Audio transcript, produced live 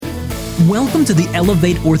Welcome to the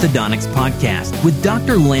Elevate Orthodontics podcast with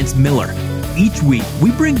Dr. Lance Miller. Each week,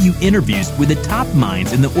 we bring you interviews with the top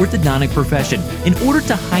minds in the orthodontic profession in order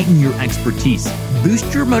to heighten your expertise,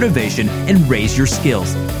 boost your motivation, and raise your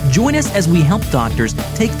skills. Join us as we help doctors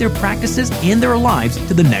take their practices and their lives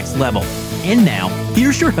to the next level. And now,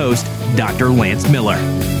 here's your host, Dr. Lance Miller.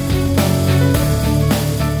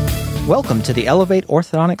 Welcome to the Elevate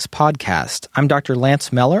Orthodontics podcast. I'm Dr.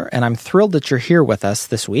 Lance Miller, and I'm thrilled that you're here with us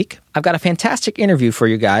this week. I've got a fantastic interview for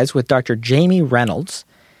you guys with Dr. Jamie Reynolds.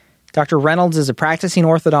 Dr. Reynolds is a practicing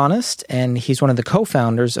orthodontist, and he's one of the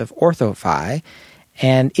co-founders of OrthoFi.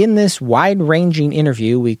 And in this wide-ranging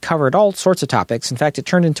interview, we covered all sorts of topics. In fact, it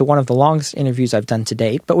turned into one of the longest interviews I've done to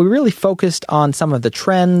date. But we really focused on some of the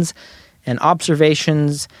trends and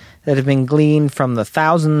observations that have been gleaned from the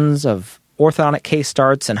thousands of orthodontic case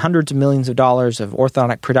starts and hundreds of millions of dollars of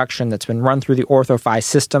orthodontic production that's been run through the OrthoFi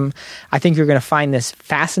system. I think you're going to find this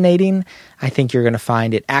fascinating. I think you're going to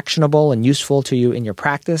find it actionable and useful to you in your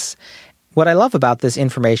practice. What I love about this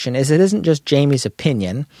information is it isn't just Jamie's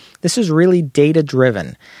opinion. This is really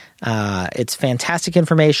data-driven. It's fantastic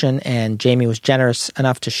information, and Jamie was generous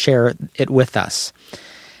enough to share it with us.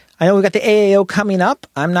 I know we've got the AAO coming up.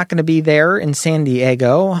 I'm not going to be there in San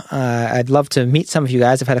Diego. I'd love to meet some of you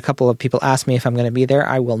guys. I've had a couple of people ask me if I'm going to be there.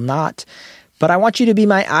 I will not. But I want you to be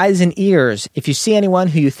my eyes and ears. If you see anyone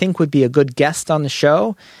who you think would be a good guest on the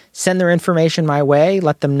show, send their information my way.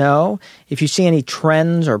 Let them know. If you see any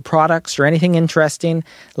trends or products or anything interesting,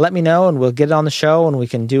 let me know and we'll get it on the show and we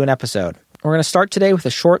can do an episode. We're going to start today with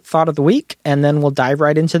a short thought of the week and then we'll dive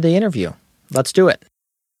right into the interview. Let's do it.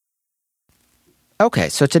 Okay,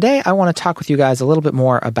 so today I want to talk with you guys a little bit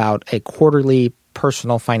more about a quarterly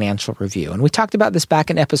personal financial review. And we talked about this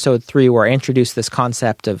back in episode 3 where I introduced this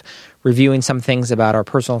concept of reviewing some things about our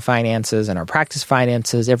personal finances and our practice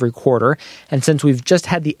finances every quarter. And since we've just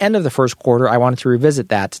had the end of the first quarter, I wanted to revisit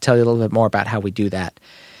that to tell you a little bit more about how we do that.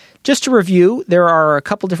 Just to review, there are a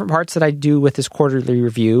couple different parts that I do with this quarterly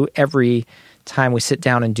review every time we sit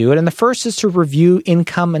down and do it. And the first is to review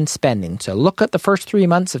income and spending. So look at the first 3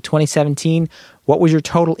 months of 2017. What was your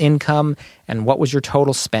total income and what was your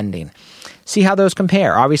total spending? See how those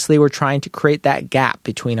compare. Obviously, we're trying to create that gap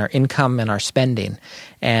between our income and our spending.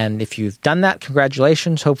 And if you've done that,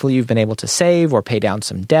 congratulations. Hopefully, you've been able to save or pay down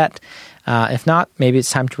some debt. If not, maybe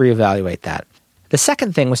it's time to reevaluate that. The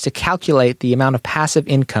second thing was to calculate the amount of passive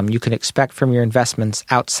income you can expect from your investments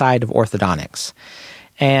outside of orthodontics.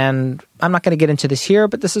 And I'm not going to get into this here,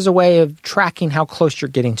 but this is a way of tracking how close you're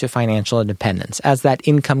getting to financial independence. As that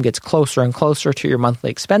income gets closer and closer to your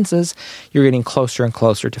monthly expenses, you're getting closer and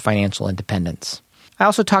closer to financial independence. I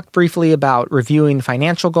also talked briefly about reviewing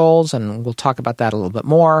financial goals, and we'll talk about that a little bit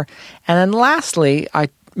more. And then lastly, I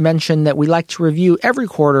mentioned that we like to review every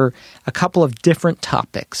quarter a couple of different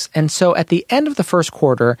topics. And so at the end of the first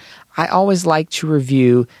quarter, I always like to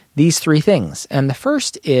review these 3 things. And the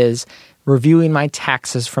first is reviewing my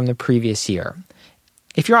taxes from the previous year.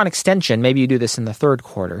 If you're on extension, maybe you do this in the third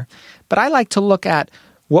quarter, but I like to look at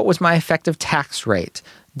what was my effective tax rate.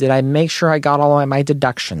 Did I make sure I got all of my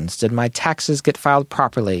deductions? Did my taxes get filed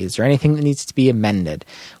properly? Is there anything that needs to be amended?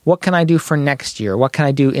 What can I do for next year? What can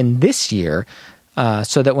I do in this year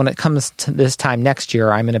so that when it comes to this time next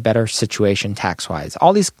year, I'm in a better situation tax-wise?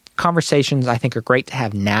 All these conversations I think are great to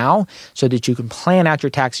have now so that you can plan out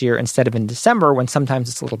your tax year instead of in December when sometimes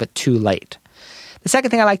it's a little bit too late. The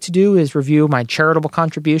second thing I like to do is review my charitable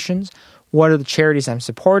contributions. What are the charities I'm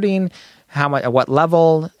supporting? At what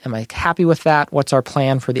level? Am I happy with that? What's our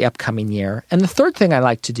plan for the upcoming year? And the third thing I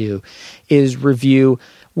like to do is review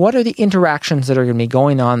what are the interactions that are going to be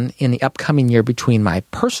going on in the upcoming year between my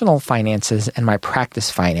personal finances and my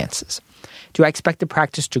practice finances. Do I expect the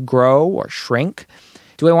practice to grow or shrink?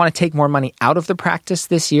 Do I want to take more money out of the practice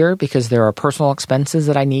this year because there are personal expenses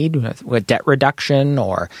that I need with debt reduction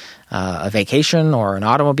or a vacation or an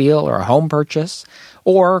automobile or a home purchase?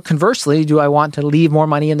 Or conversely, do I want to leave more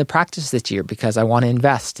money in the practice this year because I want to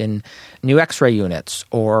invest in new X-ray units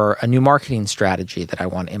or a new marketing strategy that I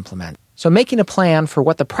want to implement? So making a plan for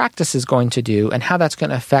what the practice is going to do and how that's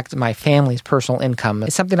going to affect my family's personal income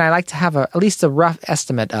is something I like to have at least a rough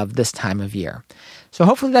estimate of this time of year. So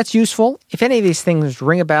hopefully that's useful. If any of these things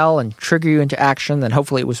ring a bell and trigger you into action, then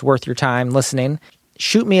hopefully it was worth your time listening.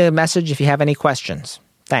 Shoot me a message if you have any questions.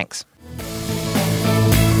 Thanks.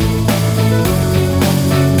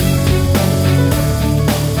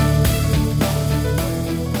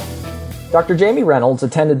 Dr. Jamie Reynolds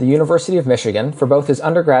attended the University of Michigan for both his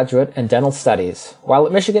undergraduate and dental studies. While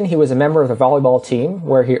at Michigan, he was a member of the volleyball team,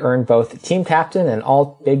 where he earned both team captain and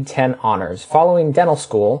all Big Ten honors. Following dental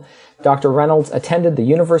school, Dr. Reynolds attended the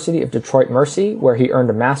University of Detroit Mercy, where he earned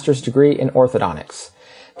a master's degree in orthodontics.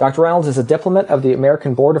 Dr. Reynolds is a diplomat of the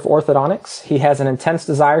American Board of Orthodontics. He has an intense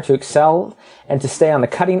desire to excel and to stay on the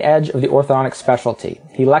cutting edge of the orthodontic specialty.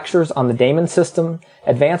 He lectures on the Damon system,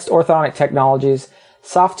 advanced orthodontic technologies,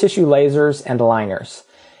 soft tissue lasers, and aligners.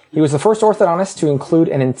 He was the first orthodontist to include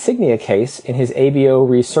an insignia case in his ABO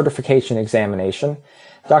recertification examination.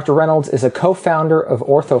 Dr. Reynolds is a co-founder of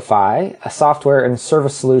OrthoFi, a software and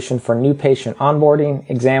service solution for new patient onboarding,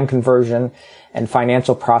 exam conversion, and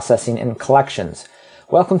financial processing and collections.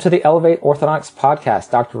 Welcome to the Elevate Orthodontics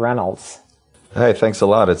podcast, Dr. Reynolds. Hey, thanks a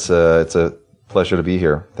lot. It's a pleasure to be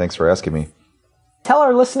here. Thanks for asking me. Tell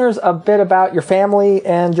our listeners a bit about your family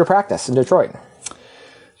and your practice in Detroit.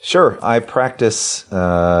 Sure. I practice,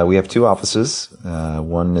 we have two offices.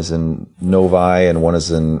 One is in Novi and one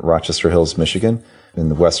is in Rochester Hills, Michigan, in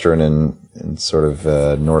the western and sort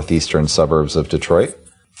of northeastern suburbs of Detroit.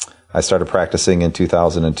 I started practicing in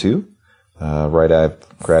 2002. I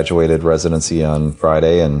graduated residency on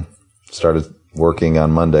Friday and started working on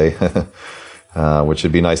Monday, which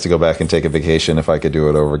would be nice to go back and take a vacation if I could do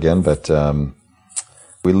it over again. But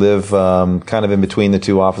we live kind of in between the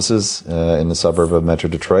two offices in the suburb of Metro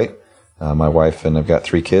Detroit. My wife and I've got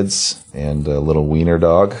 3 kids and a little wiener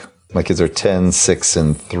dog. My kids are 10, 6,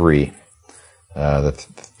 and 3. The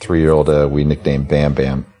 3-year-old we nicknamed Bam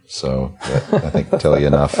Bam, so that, I think tell you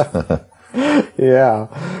enough. Yeah,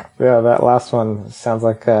 that last one sounds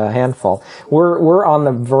like a handful. We're on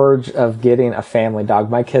the verge of getting a family dog.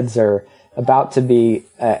 My kids are about to be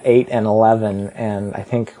 8 and 11, and I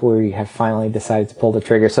think we have finally decided to pull the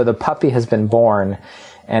trigger. So the puppy has been born,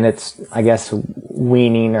 and it's, I guess,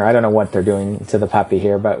 weaning, or I don't know what they're doing to the puppy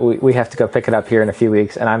here, but we have to go pick it up here in a few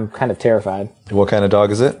weeks, and I'm kind of terrified. What kind of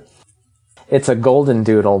dog is it? It's a golden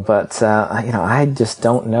doodle, but I just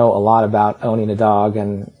don't know a lot about owning a dog,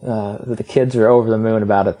 and the kids are over the moon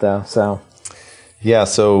about it, though. So, yeah.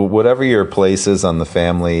 So whatever your place is on the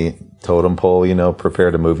family totem pole,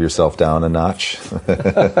 prepare to move yourself down a notch.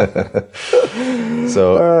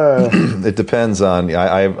 So it depends on.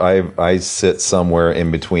 I sit somewhere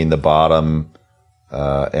in between the bottom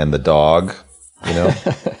and the dog.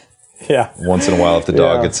 Yeah. Once in a while, if the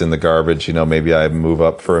dog gets in the garbage, maybe I move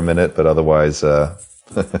up for a minute, but otherwise, I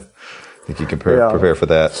think you can prepare for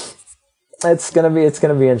that. It's gonna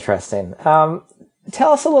be interesting.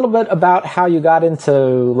 Tell us a little bit about how you got into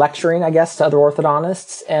lecturing, I guess, to other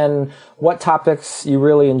orthodontists, and what topics you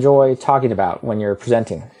really enjoy talking about when you're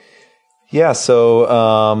presenting. Yeah. So,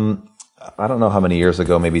 I don't know how many years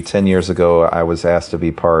ago, maybe 10 years ago, I was asked to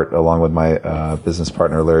be part, along with my business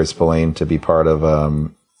partner, Larry Spillane, to be part of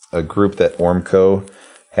a group that Ormco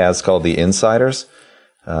has called the Insiders.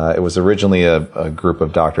 It was originally a group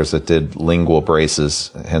of doctors that did lingual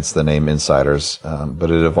braces, hence the name Insiders,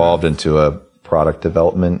 but it evolved into a product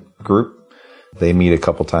development group. They meet a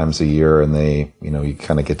couple times a year, and you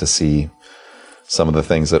kind of get to see some of the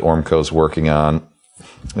things that Ormco's working on.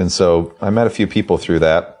 And so I met a few people through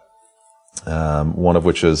that, one of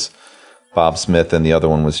which was Bob Smith, and the other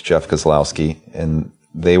one was Jeff Kozlowski, and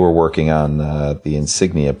they were working on the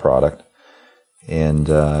Insignia product, and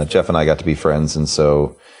Jeff and I got to be friends. And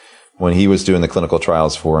so when he was doing the clinical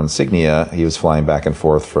trials for Insignia, he was flying back and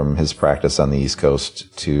forth from his practice on the East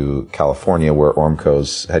Coast to California, where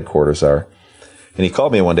Ormco's headquarters are. And he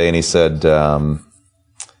called me one day and he said,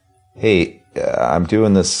 hey, I'm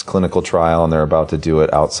doing this clinical trial, and they're about to do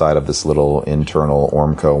it outside of this little internal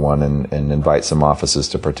Ormco one and invite some offices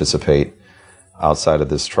to participate outside of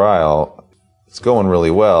this trial. It's going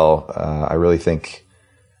really well. I really think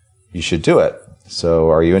you should do it. So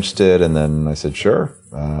are you interested? And then I said, sure.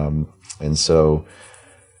 And so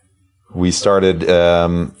we started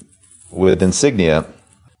with Insignia.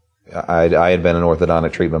 I had been in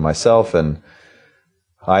orthodontic treatment myself, and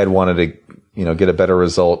I had wanted to, get a better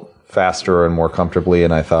result faster and more comfortably.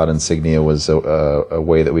 And I thought Insignia was a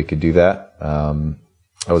way that we could do that.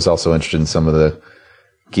 I was also interested in some of the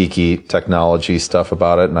geeky technology stuff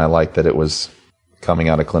about it, and I liked that it was coming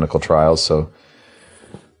out of clinical trials. So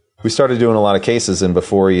we started doing a lot of cases, and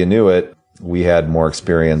before you knew it, we had more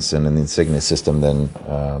experience in the Insignia system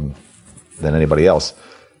than anybody else.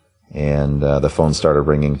 And the phone started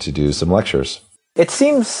ringing to do some lectures. It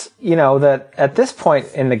seems, that at this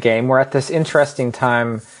point in the game, we're at this interesting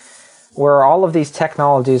time where all of these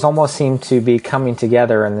technologies almost seem to be coming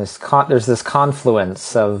together, and there's this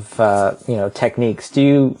confluence of techniques. Do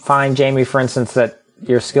you find, Jamie, for instance, that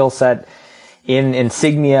your skill set in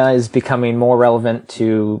Insignia is becoming more relevant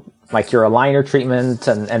to like your aligner treatment,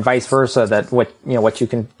 and vice versa, that what you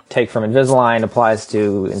can take from Invisalign applies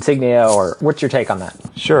to Insignia, or what's your take on that?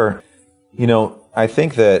 Sure. I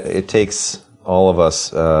think that it takes all of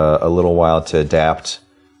us a little while to adapt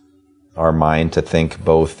our mind to think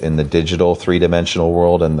both in the digital three-dimensional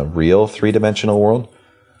world and the real three-dimensional world.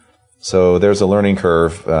 So there's a learning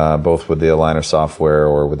curve, both with the Aligner software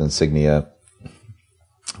or with Insignia,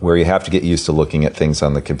 where you have to get used to looking at things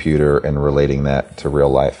on the computer and relating that to real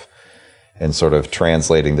life and sort of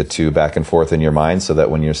translating the two back and forth in your mind so that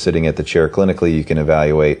when you're sitting at the chair clinically, you can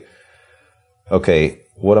evaluate, okay,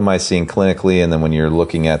 what am I seeing clinically? And then when you're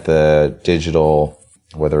looking at the digital,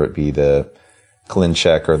 whether it be the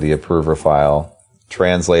ClinCheck or the approver file,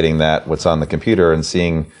 translating that, what's on the computer, and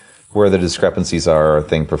seeing where the discrepancies are a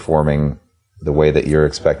thing performing the way that you're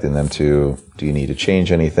expecting them to. Do you need to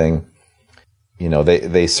change anything? You know,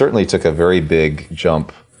 they certainly took a very big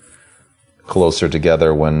jump closer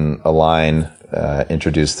together when Align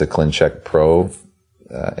introduced the ClinCheck Pro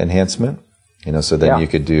enhancement. You know, so then you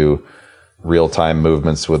could do real-time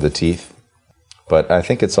movements with the teeth. But I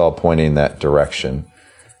think it's all pointing in that direction.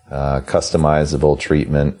 Customizable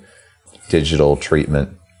treatment, digital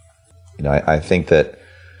treatment. You know, I think that,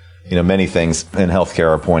 you know, many things in healthcare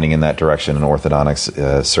are pointing in that direction, and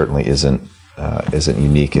orthodontics certainly isn't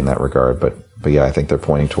unique in that regard. But yeah, I think they're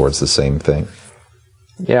pointing towards the same thing.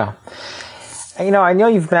 Yeah. You know, I know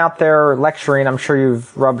you've been out there lecturing. I'm sure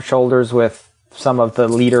you've rubbed shoulders with some of the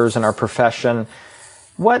leaders in our profession.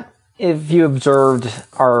 What have you observed?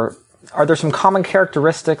 Are there some common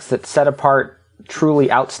characteristics that set apart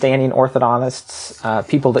truly outstanding orthodontists,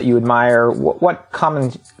 people that you admire? What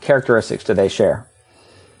common characteristics do they share?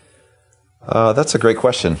 That's a great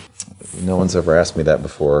question. No one's ever asked me that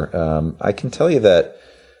before. I can tell you that,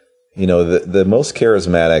 you know, the most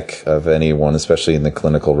charismatic of anyone, especially in the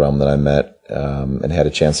clinical realm that I met and had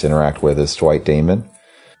a chance to interact with, is Dwight Damon.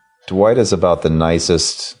 Dwight is about the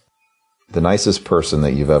nicest person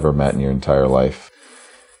that you've ever met in your entire life.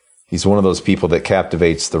 He's one of those people that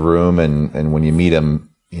captivates the room, and when you meet him,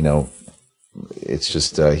 you know, it's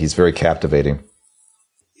just, he's very captivating.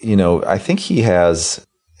 You know, I think he has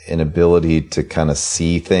an ability to kind of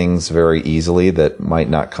see things very easily that might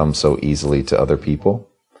not come so easily to other people.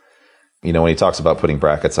 You know, when he talks about putting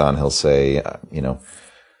brackets on, he'll say, you know,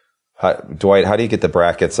 Dwight, how do you get the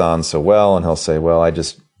brackets on so well? And he'll say, well, I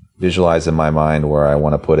just visualize in my mind where I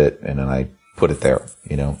want to put it, and then I put it there,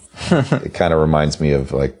 you know. It kind of reminds me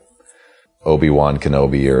of like Obi-Wan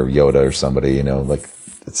Kenobi or Yoda or somebody, you know, like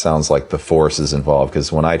it sounds like the Force is involved,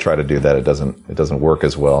 because when I try to do that, it doesn't work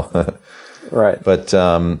as well. Right. But,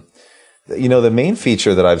 you know, the main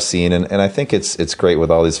feature that I've seen, and I think it's great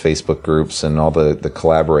with all these Facebook groups and all the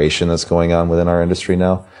collaboration that's going on within our industry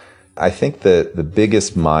now. I think that the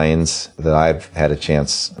biggest minds that I've had a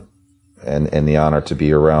chance and the honor to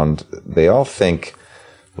be around, they all think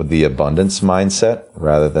with the abundance mindset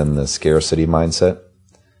rather than the scarcity mindset.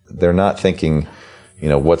 They're not thinking, you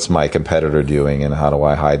know, what's my competitor doing and how do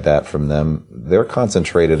I hide that from them? They're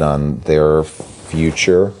concentrated on their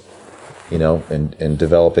future, you know, and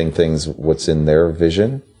developing things, what's in their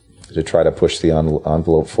vision to try to push the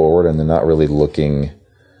envelope forward. And they're not really looking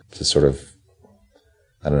to sort of,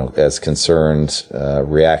 I don't know, as concerned,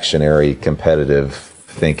 reactionary, competitive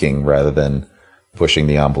thinking rather than pushing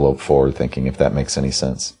the envelope forward thinking, if that makes any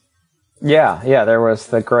sense. Yeah. There was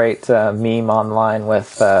the great meme online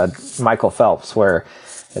with Michael Phelps where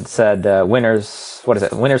it said, winners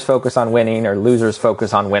focus on winning or losers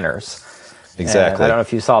focus on winners. Exactly. And I don't know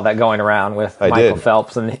if you saw that going around with Michael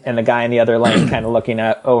Phelps and the guy in the other lane kind of looking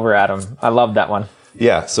over at him. I love that one.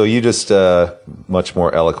 Yeah, so you just much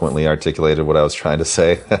more eloquently articulated what I was trying to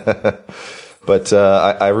say. But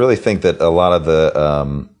I really think that a lot of the,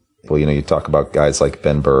 well, you know, you talk about guys like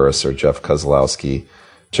Ben Burris or Jeff Kozlowski,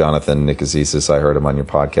 Jonathan Nicozisis, I heard him on your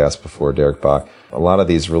podcast before, Derek Bach. A lot of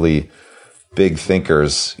these really big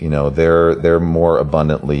thinkers, you know, they're more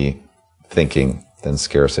abundantly thinking than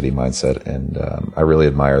scarcity mindset. And I really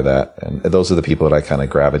admire that. And those are the people that I kind of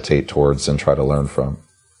gravitate towards and try to learn from.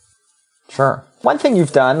 Sure. One thing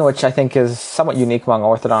you've done, which I think is somewhat unique among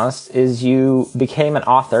orthodontists, is you became an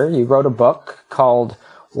author. You wrote a book called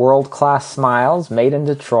World Class Smiles, Made in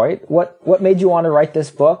Detroit. What made you want to write this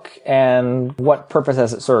book, and what purpose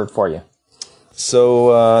has it served for you?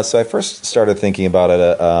 So I first started thinking about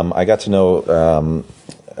it. I got to know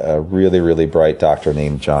a really, really bright doctor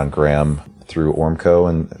named John Graham through Ormco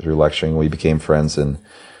and through lecturing. We became friends, and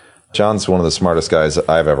John's one of the smartest guys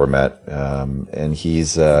I've ever met, and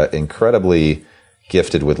he's incredibly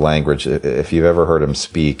gifted with language. If you've ever heard him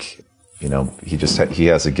speak, you know, he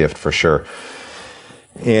has a gift for sure.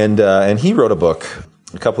 And he wrote a book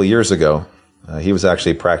a couple of years ago He was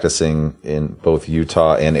actually practicing in both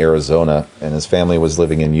Utah and Arizona, and his family was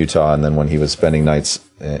living in Utah. And then when he was spending nights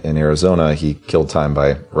in Arizona, he killed time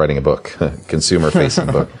by writing a book, consumer-facing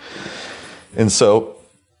book. And so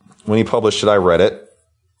when he published it, I read it.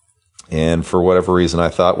 And for whatever reason, I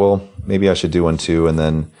thought, well, maybe I should do one too. And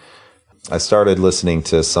then I started listening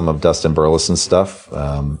to some of Dustin Burleson's stuff.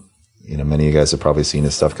 Many of you guys have probably seen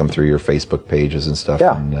his stuff come through your Facebook pages and stuff.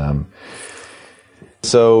 Yeah. And,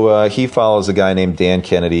 so he follows a guy named Dan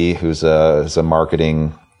Kennedy, who's a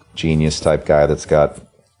marketing genius type guy that's got,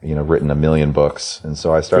 written 1 million books. And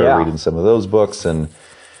so I started reading some of those books, and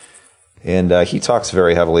he talks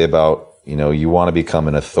very heavily about, you want to become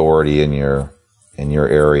an authority in your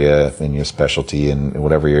area, in your specialty, and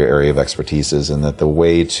whatever your area of expertise is, and that the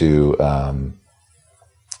way to,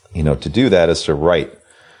 to do that is to write.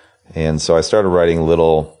 And so I started writing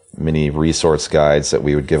little mini resource guides that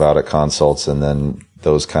we would give out at consults, and then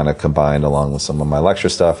those kind of combined along with some of my lecture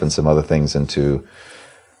stuff and some other things into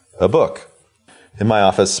a book. In my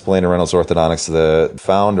office, Spillane & Reynolds Orthodontics, the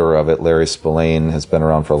founder of it, Larry Spillane, has been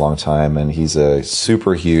around for a long time, and he's a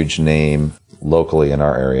super huge name locally in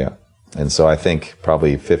our area. And so I think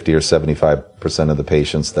probably 50 or 75% of the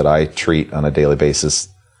patients that I treat on a daily basis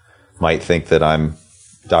might think that I'm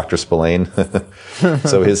Dr. Spillane.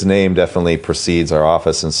 So his name definitely precedes our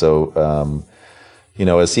office. And so,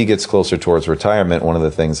 as he gets closer towards retirement, one of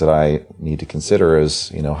the things that I need to consider is,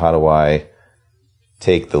 how do I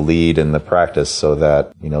take the lead in the practice so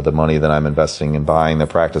that, the money that I'm investing in buying the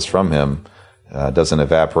practice from him doesn't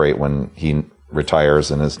evaporate when he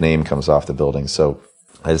retires and his name comes off the building. So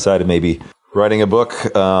I decided maybe writing a book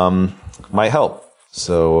might help.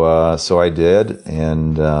 So I did.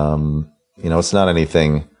 And, it's not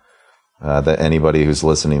anything that anybody who's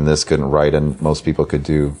listening to this couldn't write, and most people could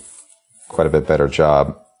do quite a bit better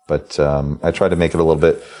job. But I tried to make it a little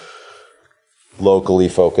bit locally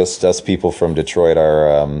focused. Us people from Detroit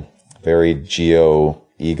are very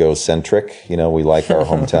egocentric. We like our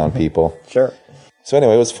hometown people. Sure. So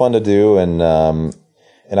anyway, it was fun to do, and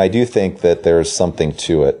I do think that there's something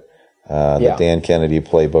to it. The Dan Kennedy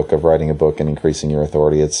playbook of writing a book and increasing your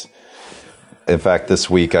authority. In fact, this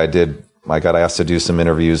week I got asked to do some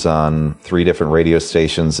interviews on 3 different radio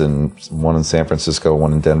stations, and one in San Francisco,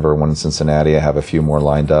 one in Denver, one in Cincinnati. I have a few more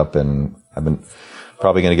lined up, and I've been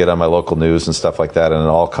probably going to get on my local news and stuff like that. And it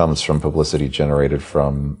all comes from publicity generated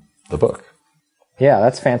from the book. Yeah,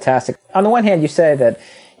 that's fantastic. On the one hand, you say that,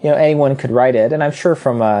 anyone could write it, and I'm sure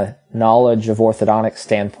from a knowledge of orthodontics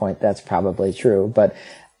standpoint, that's probably true. But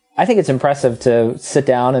I think it's impressive to sit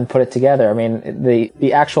down and put it together. I mean,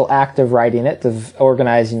 the actual act of writing it, of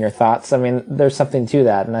organizing your thoughts, I mean, there's something to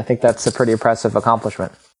that, and I think that's a pretty impressive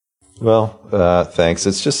accomplishment. Well, thanks.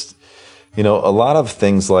 It's just, a lot of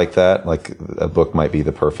things like that, like a book might be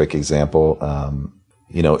the perfect example.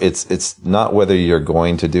 It's not whether you're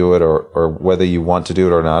going to do it or whether you want to do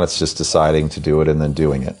it or not. It's just deciding to do it and then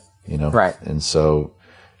doing it, Right. And so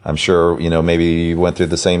I'm sure, maybe you went through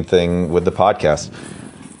the same thing with the podcast.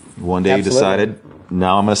 One day Absolutely. You decided,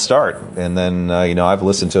 now I'm going to start. And then, I've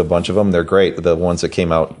listened to a bunch of them. They're great. The ones that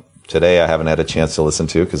came out today, I haven't had a chance to listen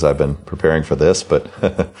to because I've been preparing for this. But,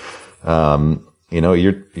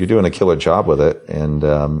 you're doing a killer job with it. And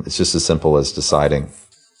it's just as simple as deciding.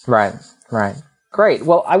 Right. Great.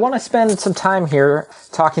 Well, I want to spend some time here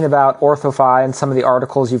talking about OrthoFi and some of the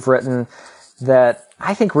articles you've written that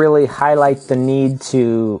I think really highlight the need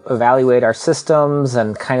to evaluate our systems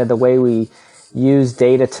and kind of the way we use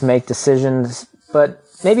data to make decisions, but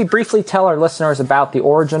maybe briefly tell our listeners about the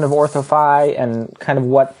origin of OrthoFi and kind of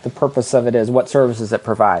what the purpose of it is, what services it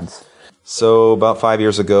provides. So about 5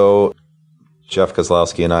 years ago, Jeff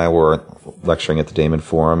Kozlowski and I were lecturing at the Damon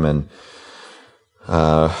Forum, and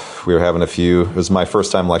we were having it was my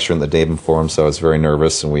first time lecturing at the Damon Forum, so I was very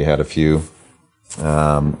nervous, and we had a few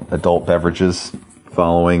adult beverages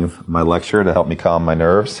following my lecture to help me calm my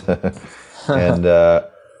nerves. And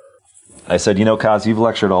I said, Kaz, you've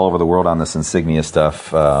lectured all over the world on this Insignia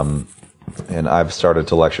stuff, and I've started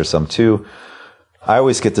to lecture some too. I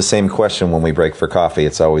always get the same question when we break for coffee.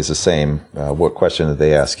 It's always the same. What question did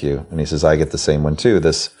they ask you? And he says, I get the same one too.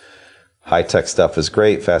 This high-tech stuff is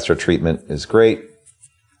great. Faster treatment is great.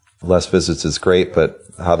 Less visits is great, but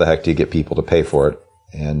how the heck do you get people to pay for it?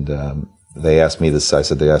 And they asked me this. I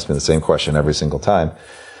said they asked me the same question every single time.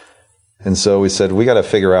 And so we said, we got to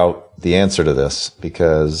figure out the answer to this,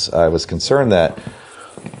 because I was concerned that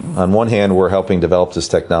on one hand, we're helping develop this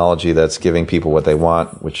technology that's giving people what they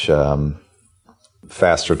want, which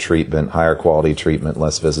faster treatment, higher quality treatment,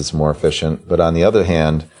 less visits, more efficient. But on the other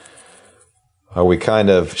hand, are we kind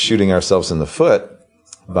of shooting ourselves in the foot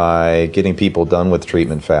by getting people done with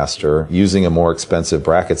treatment faster, using a more expensive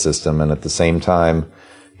bracket system, and at the same time,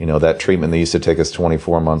 that treatment that used to take us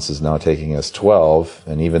 24 months is now taking us 12,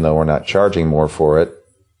 and even though we're not charging more for it,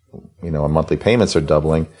 our monthly payments are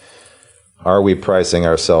doubling. Are we pricing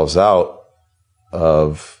ourselves out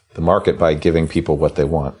of the market by giving people what they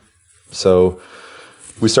want? So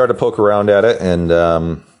we started to poke around at it, and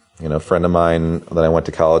a friend of mine that I went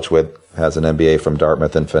to college with has an MBA from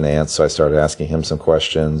Dartmouth in finance, so I started asking him some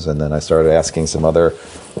questions, and then I started asking some other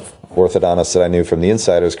orthodontists that I knew from the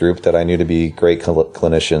Insiders Group that I knew to be great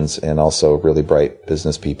clinicians and also really bright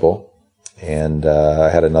business people. And I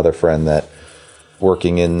had another friend that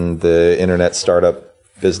working in the internet startup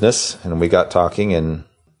business, and we got talking, and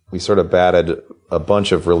we sort of batted a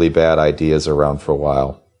bunch of really bad ideas around for a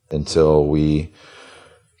while until we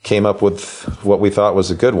came up with what we thought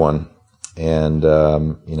was a good one. And,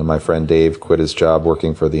 my friend Dave quit his job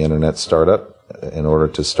working for the internet startup in order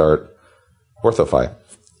to start OrthoFi.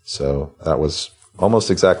 So that was almost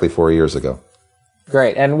exactly 4 years ago.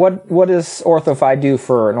 Great. And what does OrthoFi do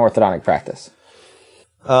for an orthodontic practice?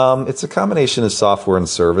 It's a combination of software and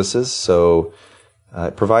services. So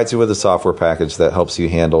it provides you with a software package that helps you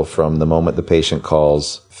handle from the moment the patient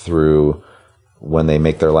calls through when they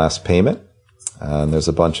make their last payment. And there's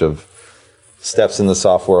a bunch of steps in the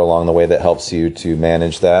software along the way that helps you to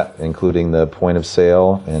manage that, including the point of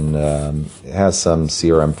sale. And it has some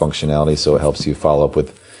CRM functionality, so it helps you follow up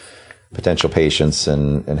with potential patients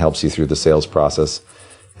and helps you through the sales process.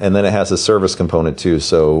 And then it has a service component too.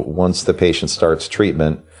 So once the patient starts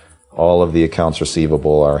treatment, all of the accounts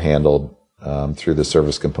receivable are handled through the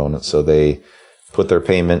service component. So they put their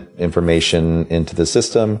payment information into the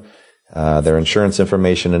system, their insurance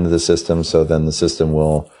information into the system. So then the system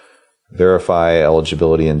will verify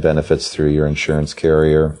eligibility and benefits through your insurance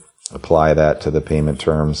carrier, apply that to the payment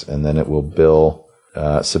terms, and then it will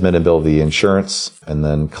submit and bill the insurance, and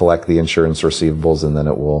then collect the insurance receivables, and then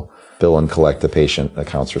it will bill and collect the patient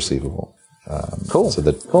accounts receivable. Cool. So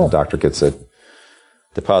the doctor gets a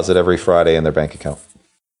deposit every Friday in their bank account.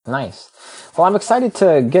 Nice. Well, I'm excited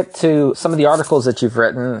to get to some of the articles that you've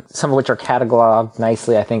written, some of which are cataloged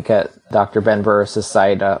nicely, I think, at Dr. Ben Burris'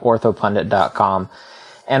 site, orthopundit.com.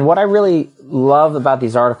 And what I really love about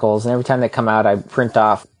these articles, and every time they come out, I print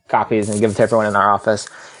off copies and give them to everyone in our office.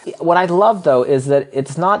 What I love, though, is that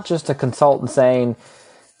it's not just a consultant saying,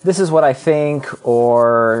 this is what I think,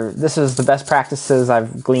 or this is the best practices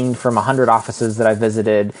I've gleaned from 100 offices that I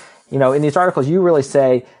visited. In these articles, you really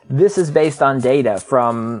say, this is based on data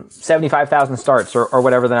from 75,000 starts or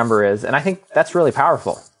whatever the number is. And I think that's really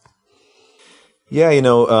powerful. Yeah,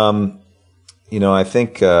 I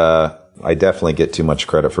think I definitely get too much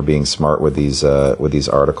credit for being smart with these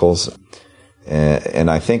articles. And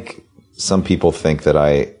I think some people think that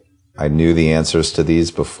I knew the answers to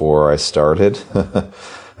these before I started.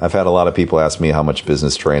 I've had a lot of people ask me how much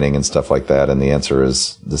business training and stuff like that, and the answer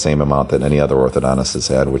is the same amount that any other orthodontist has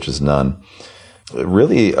had, which is none.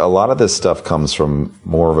 Really, a lot of this stuff comes from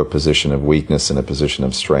more of a position of weakness and a position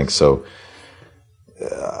of strength. So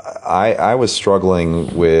I was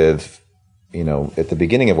struggling with, at the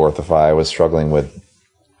beginning of OrthoFi, I was struggling with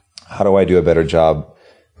how do I do a better job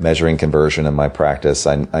measuring conversion in my practice.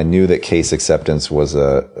 I knew that case acceptance was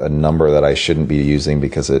a number that I shouldn't be using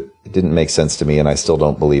because it didn't make sense to me, and I still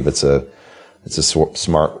don't believe it's a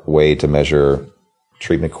smart way to measure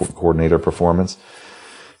treatment coordinator performance.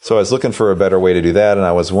 So I was looking for a better way to do that, and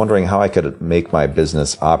I was wondering how I could make my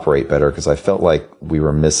business operate better because I felt like we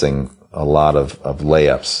were missing a lot of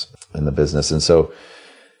layups in the business. And so,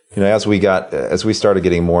 as we started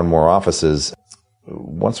getting more and more offices,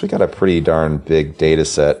 once we got a pretty darn big data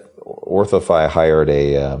set, OrthoFi hired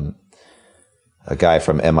a guy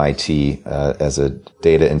from MIT as a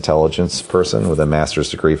data intelligence person with a master's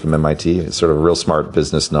degree from MIT, sort of a real smart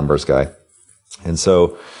business numbers guy. And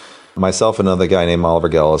so myself and another guy named Oliver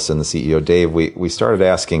Gellis and the CEO Dave, we started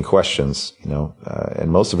asking questions,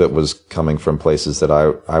 and most of it was coming from places that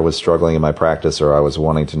I was struggling in my practice or I was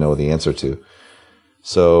wanting to know the answer to.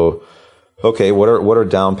 So, okay, what are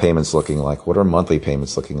down payments looking like? What are monthly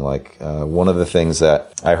payments looking like? One of the things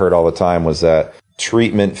that I heard all the time was that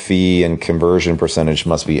treatment fee and conversion percentage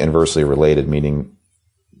must be inversely related, meaning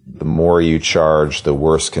the more you charge, the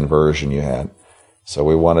worse conversion you had. So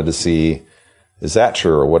we wanted to see, is that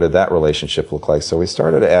true, or what did that relationship look like? So we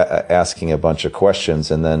started asking a bunch of questions,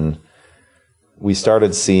 and then we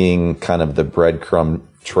started seeing kind of the breadcrumb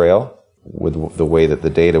trail with the way that the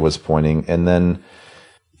data was pointing. And then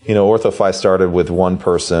OrthoFi started with one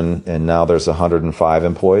person, and now there's 105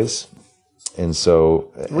 employees. And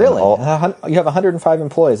so... Really? You have 105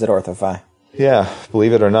 employees at OrthoFi? Yeah,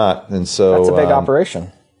 believe it or not. And so that's a big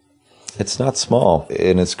operation. It's not small,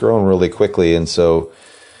 and it's grown really quickly. And so,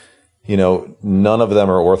 none of them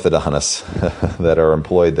are orthodontists that are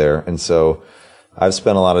employed there. And so I've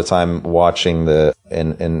spent a lot of time watching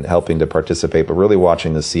and helping to participate, but really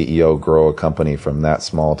watching the CEO grow a company from that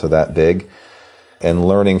small to that big and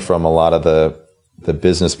learning from a lot of the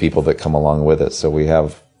business people that come along with it. So we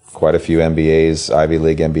have quite a few MBAs, Ivy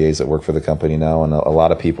League MBAs that work for the company now, and a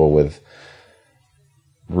lot of people with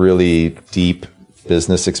really deep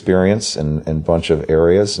business experience in a bunch of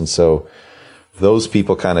areas. And so those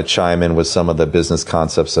people kind of chime in with some of the business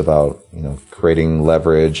concepts about, creating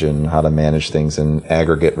leverage and how to manage things in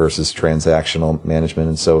aggregate versus transactional management.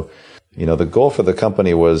 And so, the goal for the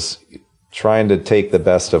company was trying to take the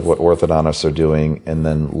best of what orthodontists are doing and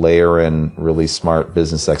then layer in really smart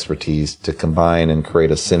business expertise to combine and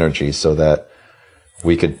create a synergy so that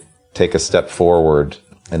we could take a step forward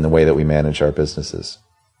in the way that we manage our businesses.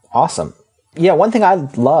 Awesome. Yeah, one thing I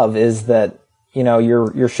love is that,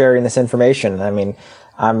 you're sharing this information. I mean,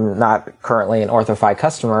 I'm not currently an OrthoFi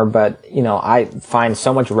customer, but, I find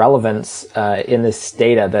so much relevance in this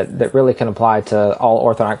data that really can apply to all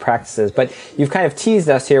orthodontic practices. But you've kind of teased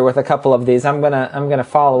us here with a couple of these. I'm gonna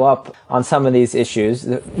follow up on some of these issues.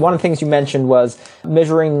 One of the things you mentioned was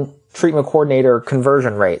measuring treatment coordinator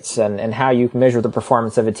conversion rates and how you measure the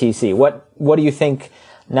performance of a TC. What do you think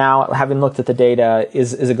now, having looked at the data,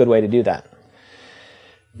 is a good way to do that?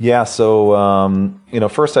 Yeah, so,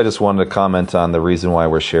 first I just wanted to comment on the reason why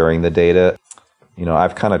we're sharing the data.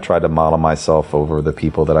 I've kind of tried to model myself over the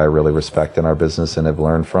people that I really respect in our business and have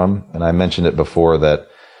learned from. And I mentioned it before that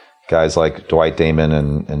guys like Dwight Damon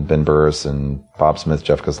and Ben Burris and Bob Smith,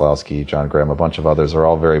 Jeff Kozlowski, John Graham, a bunch of others are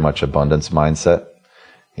all very much abundance mindset.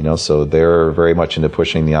 So they're very much into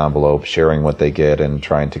pushing the envelope, sharing what they get and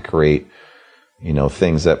trying to create,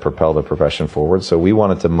 things that propel the profession forward. So we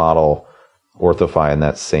wanted to model OrthoFi in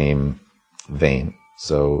that same vein.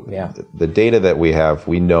 So the data that we have,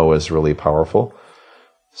 we know is really powerful.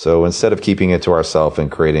 So instead of keeping it to ourselves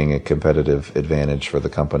and creating a competitive advantage for the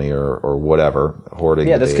company or whatever, hoarding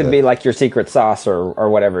the this data, could be like your secret sauce or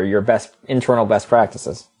whatever, your internal best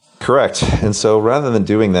practices. Correct. And so rather than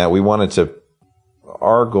doing that,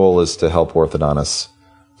 our goal is to help orthodontists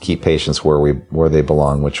keep patients where they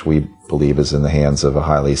belong, which we believe is in the hands of a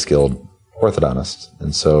highly skilled orthodontist.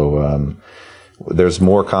 And so there's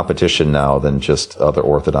more competition now than just other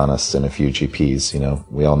orthodontists and a few GPs.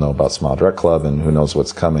 We all know about Smile Direct Club and who knows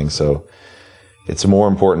what's coming. So it's more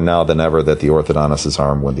important now than ever that the orthodontist is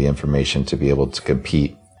armed with the information to be able to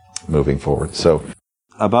compete moving forward. So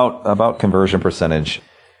about conversion percentage,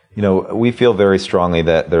 we feel very strongly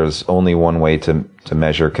that there's only one way to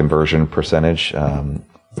measure conversion percentage.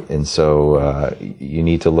 And so you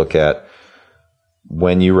need to look at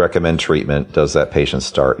when you recommend treatment, does that patient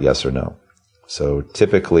start, yes or no? So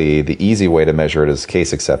typically, the easy way to measure it is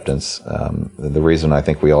case acceptance. The reason I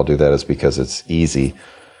think we all do that is because it's easy,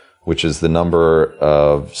 which is the number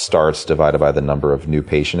of starts divided by the number of new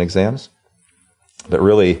patient exams. But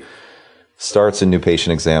really, starts and new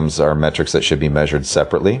patient exams are metrics that should be measured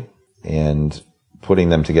separately, and putting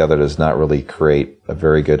them together does not really create a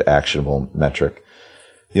very good actionable metric.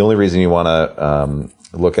 The only reason you want to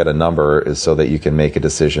look at a number is so that you can make a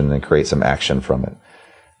decision and create some action from it.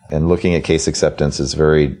 And looking at case acceptance is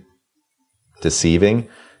very deceiving.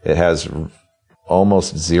 It has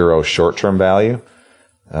almost zero short-term value.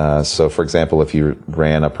 So, for example, if you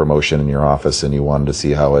ran a promotion in your office and you wanted to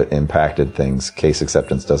see how it impacted things, case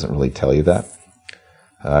acceptance doesn't really tell you that.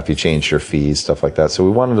 If you changed your fees, stuff like that. So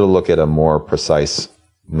we wanted to look at a more precise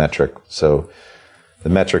metric. So the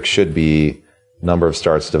metric should be number of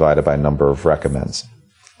starts divided by number of recommends.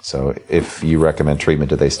 So if you recommend treatment,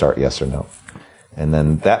 do they start, yes or no? And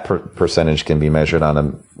then that percentage can be measured on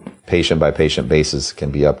a patient-by-patient basis,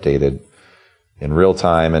 can be updated in real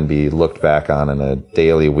time and be looked back on a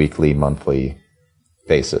daily, weekly, monthly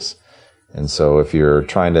basis. And so if you're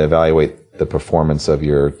trying to evaluate the performance of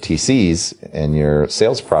your TCs and your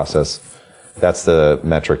sales process, that's the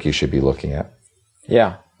metric you should be looking at.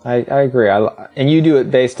 Yeah, I agree. And you do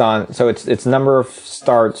it based on, so it's number of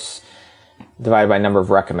starts divided by number of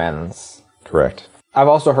recommends. Correct. I've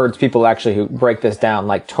also heard people actually who break this down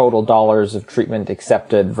like total dollars of treatment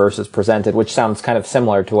accepted versus presented, which sounds kind of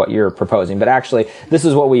similar to what you're proposing. But actually, this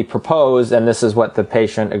is what we propose, and this is what the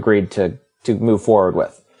patient agreed to move forward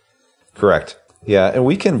with. Correct. Yeah, and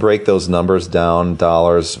we can break those numbers down,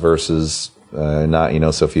 dollars versus not,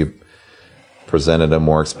 so if you presented a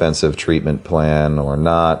more expensive treatment plan or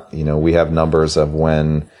not, we have numbers of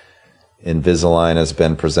when Invisalign has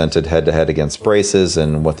been presented head-to-head against braces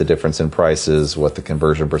and what the difference in price is, what the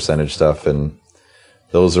conversion percentage stuff, and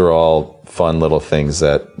those are all fun little things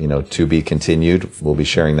that, to be continued. We'll be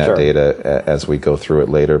sharing that data as we go through it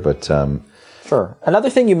later. But Sure. Another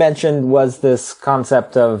thing you mentioned was this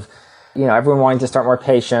concept of, everyone wanting to start more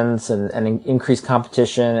patients and increase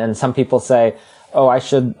competition. And some people say, oh, I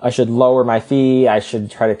should lower my fee. I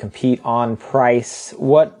should try to compete on price.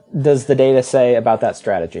 What does the data say about that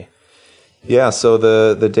strategy? Yeah, so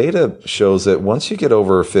the data shows that once you get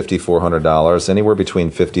over $5,400, anywhere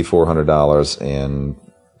between $5,400 and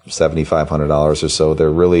 $7,500 or so, there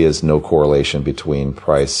really is no correlation between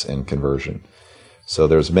price and conversion. So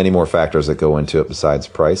there's many more factors that go into it besides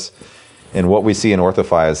price. And what we see in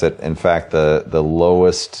Orthofy is that, in fact, the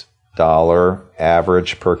lowest dollar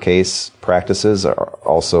average per case practices are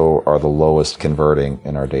the lowest converting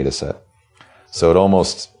in our data set. So it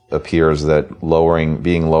almost appears that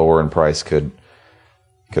being lower in price could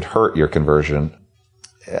hurt your conversion.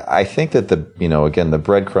 I think that the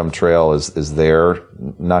breadcrumb trail is there,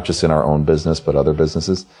 not just in our own business, but other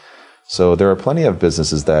businesses. So there are plenty of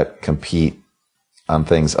businesses that compete on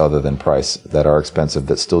things other than price that are expensive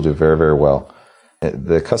that still do very, very well.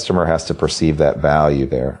 The customer has to perceive that value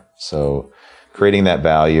there. So creating that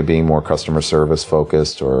value, being more customer service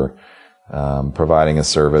focused, or providing a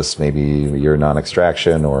service, maybe you're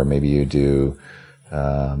non-extraction, or maybe you do,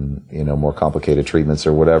 more complicated treatments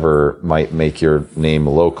or whatever might make your name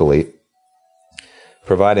locally.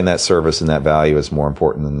 Providing that service and that value is more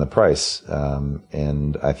important than the price.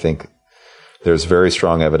 And I think there's very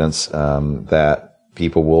strong evidence that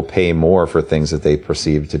people will pay more for things that they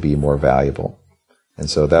perceive to be more valuable. And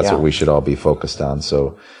so that's what we should all be focused on.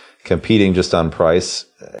 So competing just on price,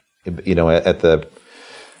 at the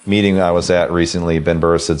meeting I was at recently, Ben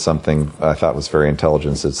Burris said something I thought was very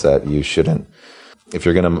intelligent. It's that you shouldn't, if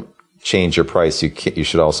you're going to change your price, you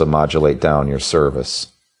should also modulate down your service,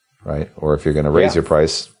 right? Or if you're going to raise your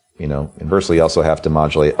price, inversely, you also have to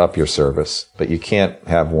modulate up your service. But you can't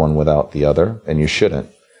have one without the other, and you shouldn't.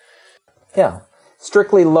 Yeah.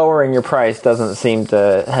 Strictly lowering your price doesn't seem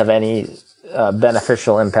to have any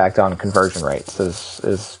beneficial impact on conversion rates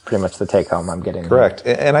is pretty much the take home I'm getting. Correct.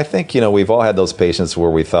 And I think, we've all had those patients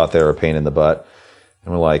where we thought they were a pain in the butt,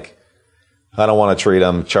 and we're like, I don't want to treat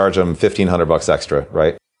them, charge them $1,500 extra,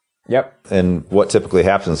 right? Yep. And what typically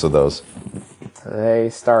happens with those?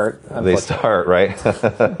 They start, right?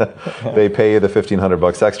 They pay you the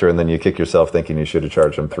 $1,500 extra, and then you kick yourself thinking you should have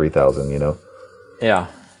charged them $3,000, Yeah.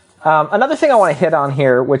 Another thing I want to hit on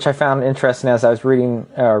here, which I found interesting as I was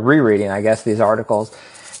rereading, I guess, these articles,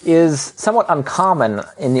 is somewhat uncommon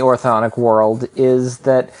in the orthodontic world, is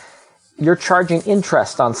that you're charging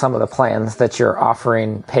interest on some of the plans that you're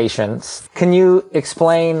offering patients. Can you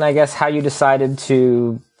explain, I guess, how you decided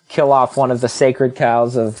to kill off one of the sacred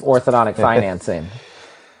cows of orthodontic financing?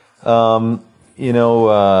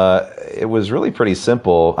 It was really pretty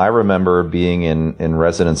simple. I remember being in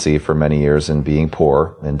residency for many years and being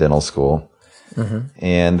poor in dental school. Mm-hmm.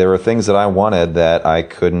 And there were things that I wanted that I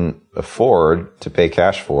couldn't afford to pay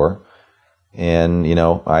cash for. And,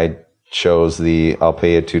 I chose I'll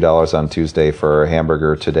pay you $2 on Tuesday for a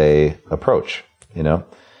hamburger today approach,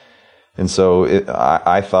 And so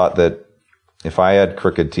I thought that if I had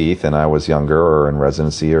crooked teeth and I was younger or in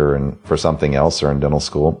residency or for something else or in dental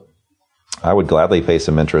school, I would gladly pay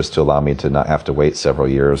some interest to allow me to not have to wait several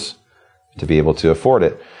years to be able to afford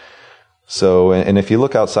it. So, and if you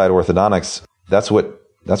look outside orthodontics, that's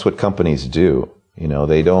what companies do.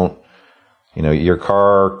 They don't, your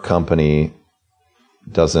car company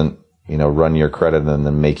doesn't, run your credit and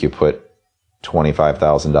then make you put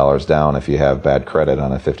 $25,000 down if you have bad credit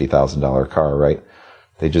on a $50,000 car, right?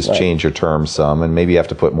 They just change your terms some, and maybe you have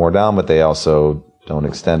to put more down, but they also don't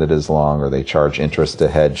extend it as long, or they charge interest to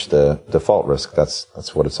hedge the default risk. That's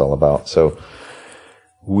what it's all about. So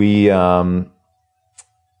we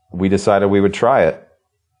decided we would try it.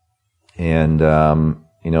 And,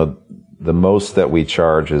 the most that we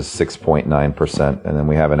charge is 6.9%. And then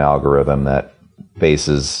we have an algorithm that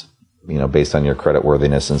bases, based on your credit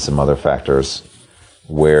worthiness and some other factors,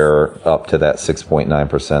 where up to that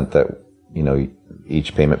 6.9% that,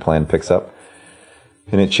 each payment plan picks up.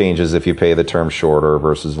 And it changes if you pay the term shorter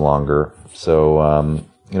versus longer. So,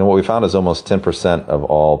 what we found is almost 10% of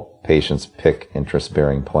all patients pick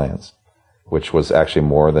interest-bearing plans, which was actually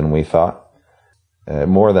more than we thought.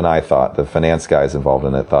 More than I thought. The finance guys involved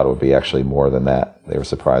in it thought it would be actually more than that. They were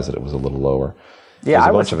surprised that it was a little lower. Yeah,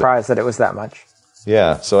 I was surprised that it was that much.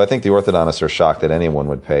 Yeah, so I think the orthodontists are shocked that anyone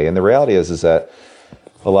would pay. And the reality is that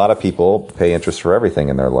a lot of people pay interest for everything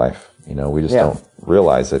in their life. We just don't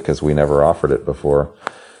realize it because we never offered it before.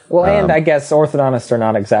 Well, and I guess orthodontists are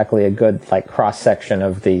not exactly a good cross-section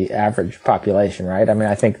of the average population, right? I mean,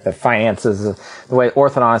 I think the finances, the way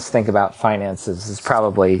orthodontists think about finances is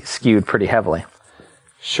probably skewed pretty heavily.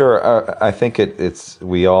 Sure. I think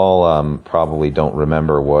we all probably don't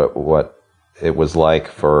remember what it was like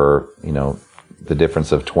for, the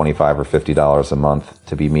difference of $25 or $50 a month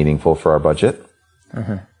to be meaningful for our budget.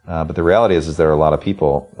 Mm-hmm. But the reality is there are a lot of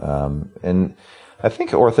people, and I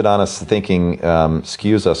think orthodontists thinking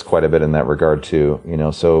skews us quite a bit in that regard too.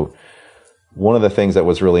 So one of the things that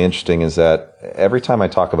was really interesting is that every time I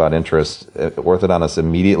talk about interest, orthodontists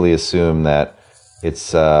immediately assume that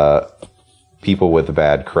it's people with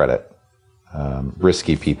bad credit,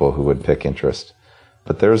 risky people who would pick interest.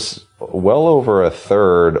 But there's well over a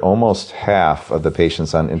third, almost half of the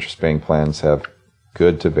patients on interest-bearing plans have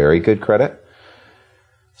good to very good credit.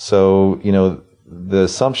 So, the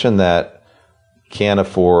assumption that can't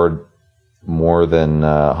afford more than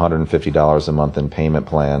 $150 a month in payment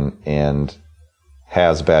plan and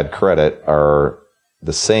has bad credit are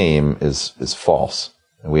the same is false.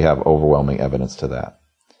 And we have overwhelming evidence to that.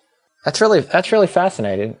 That's really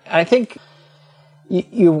fascinating. I think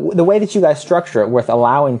the way that you guys structure it with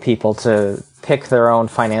allowing people to pick their own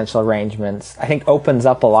financial arrangements, I think opens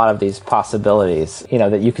up a lot of these possibilities,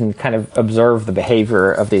 that you can kind of observe the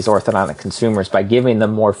behavior of these orthodontic consumers by giving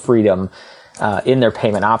them more freedom in their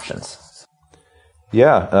payment options.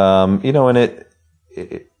 Yeah. And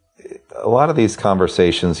a lot of these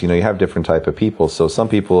conversations, you have different type of people. So some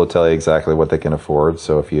people will tell you exactly what they can afford.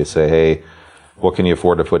 So if you say, hey, what can you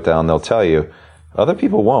afford to put down? They'll tell you. Other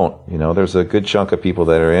people won't. There's a good chunk of people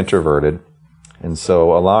that are introverted. And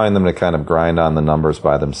so allowing them to kind of grind on the numbers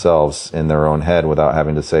by themselves in their own head without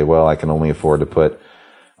having to say, well, I can only afford to put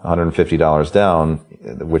 $150 down,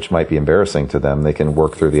 which might be embarrassing to them. They can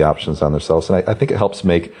work through the options on themselves. And I think it helps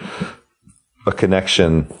make a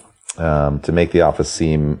connection to make the office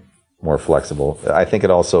seem more flexible. I think it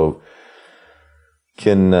also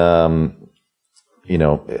can,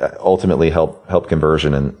 ultimately help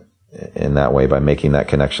conversion in that way by making that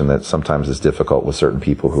connection that sometimes is difficult with certain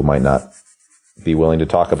people who might not be willing to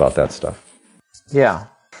talk about that stuff. Yeah.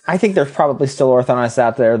 I think there's probably still orthodontists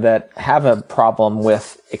out there that have a problem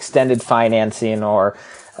with extended financing or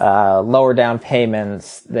lower down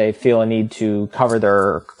payments. They feel a need to cover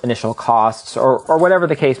their initial costs or whatever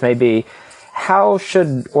the case may be. How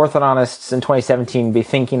should orthodontists in 2017 be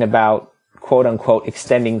thinking about, quote unquote,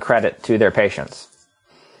 extending credit to their patients?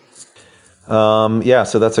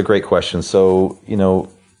 So that's a great question. So,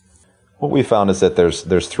 what we found is that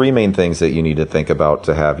there's three main things that you need to think about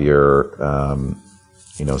to have your,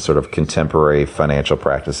 sort of contemporary financial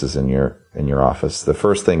practices in your office. The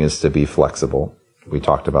first thing is to be flexible. We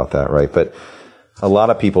talked about that, right? But a lot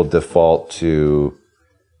of people default to,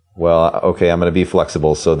 well, okay, I'm going to be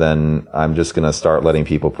flexible. So then I'm just going to start letting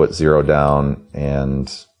people put $0 down and,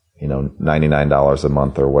 $99 a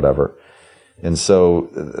month or whatever. And so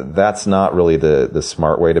that's not really the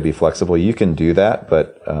smart way to be flexible. You can do that,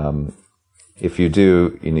 but if you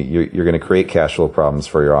do, you're going to create cash flow problems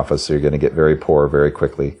for your office. So you're going to get very poor very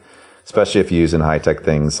quickly, especially if you use in high-tech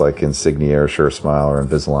things like Insignia or SureSmile or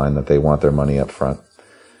Invisalign that they want their money up front.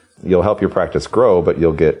 You'll help your practice grow, but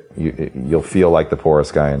you'll feel like the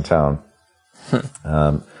poorest guy in town.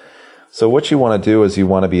 So what you want to do is you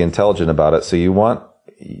want to be intelligent about it. So you want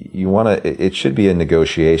to, it should be a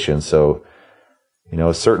negotiation. So,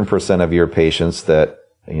 a certain percent of your patients that,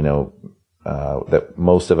 that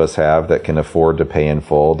most of us have that can afford to pay in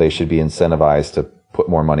full, they should be incentivized to put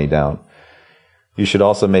more money down. You should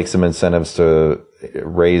also make some incentives to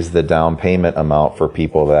raise the down payment amount for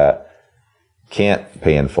people that can't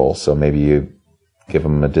pay in full. So maybe you give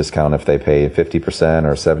them a discount if they pay 50%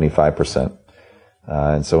 or 75%.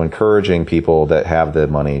 And so encouraging people that have the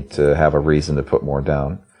money to have a reason to put more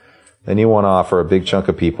down. Then you want to offer a big chunk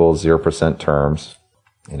of people 0% terms,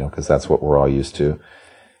 because that's what we're all used to.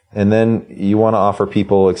 And then you want to offer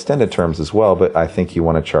people extended terms as well, but I think you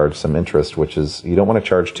want to charge some interest, which is, you don't want to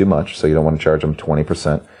charge too much, so you don't want to charge them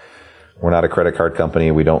 20%. We're not a credit card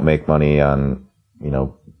company. We don't make money on,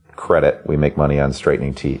 credit. We make money on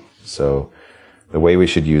straightening teeth. So the way we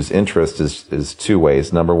should use interest is two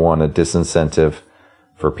ways. Number one, a disincentive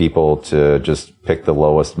for people to just pick the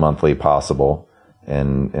lowest monthly possible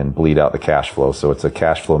and bleed out the cash flow. So it's a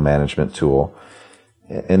cash flow management tool.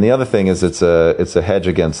 And the other thing is it's a hedge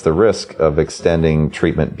against the risk of extending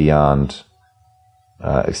treatment beyond,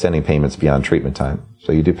 extending payments beyond treatment time.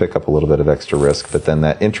 So you do pick up a little bit of extra risk, but then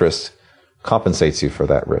that interest compensates you for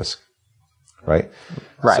that risk, right?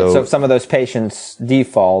 Right. So if some of those patients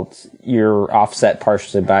default, you're offset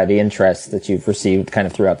partially by the interest that you've received kind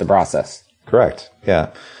of throughout the process. Correct.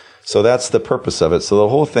 Yeah. So that's the purpose of it. So the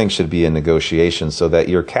whole thing should be a negotiation so that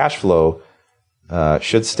your cash flow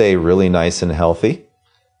should stay really nice and healthy,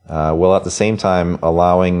 while at the same time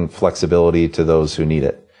allowing flexibility to those who need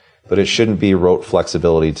it. But it shouldn't be rote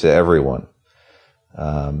flexibility to everyone.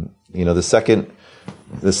 The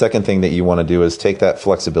second thing that you want to do is take that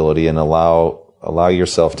flexibility and allow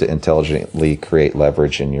yourself to intelligently create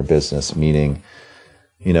leverage in your business, meaning,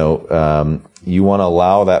 you want to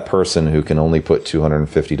allow that person who can only put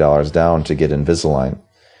 $250 down to get Invisalign.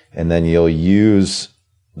 And then you'll use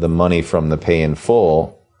the money from the pay in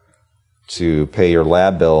full to pay your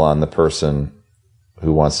lab bill on the person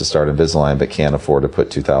who wants to start Invisalign but can't afford to put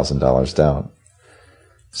 $2,000 down.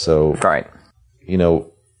 So, right.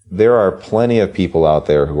 There are plenty of people out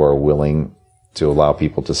there who are willing to allow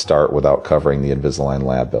people to start without covering the Invisalign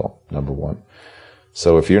lab bill, number one.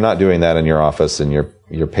 So if you're not doing that in your office and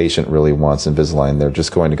your patient really wants Invisalign, they're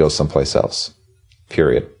just going to go someplace else,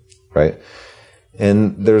 period, right?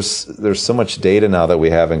 And there's so much data now that we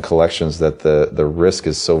have in collections that the risk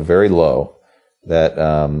is so very low that,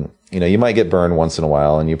 you might get burned once in a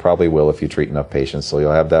while, and you probably will if you treat enough patients. So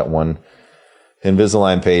you'll have that one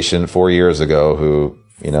Invisalign patient 4 years ago who,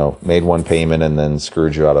 made one payment and then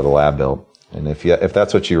screwed you out of the lab bill. And if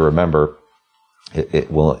that's what you remember,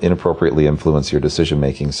 it will inappropriately influence your decision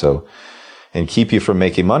making. So, and keep you from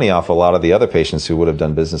making money off a lot of the other patients who would have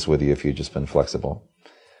done business with you if you'd just been flexible.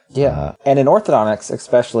 Yeah. And in orthodontics,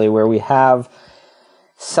 especially where we have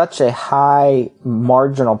such a high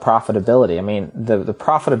marginal profitability. I mean, the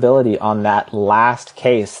profitability on that last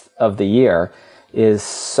case of the year is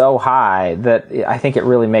so high that I think it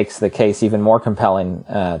really makes the case even more compelling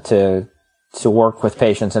to work with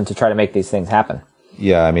patients and to try to make these things happen.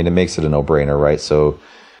 Yeah, I mean, it makes it a no-brainer, right? So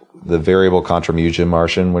the variable contribution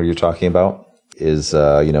margin, what you're talking about, is,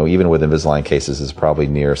 even with Invisalign cases, is probably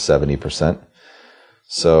near 70%.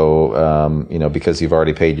 So, because you've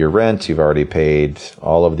already paid your rent, you've already paid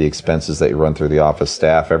all of the expenses that you run through the office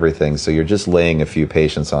staff, everything. So you're just laying a few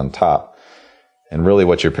patients on top. And really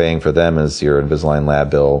what you're paying for them is your Invisalign lab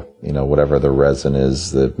bill, whatever the resin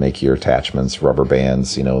is that make your attachments, rubber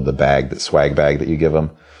bands, the bag, the swag bag that you give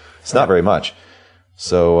them. It's not very much.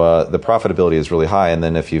 So the profitability is really high. And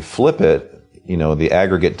then if you flip it, the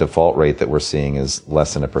aggregate default rate that we're seeing is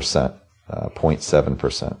less than 1%,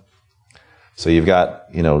 0.7%. So you've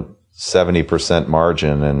got, 70%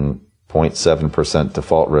 margin and 0.7%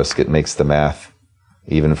 default risk. It makes the math,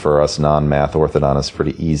 even for us non-math orthodontists,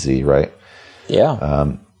 pretty easy, right?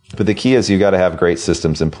 Yeah. But the key is you got to have great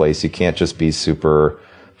systems in place. You can't just be super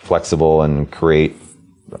flexible and create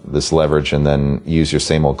this leverage and then use your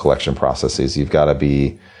same old collection processes. You've got to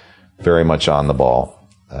be very much on the ball.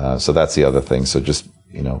 So that's the other thing. So just,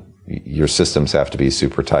 your systems have to be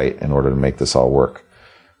super tight in order to make this all work.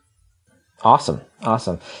 Awesome.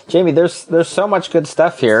 Jamie, there's so much good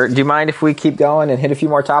stuff here. Do you mind if we keep going and hit a few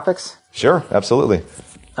more topics? Sure, absolutely.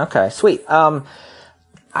 Okay, sweet.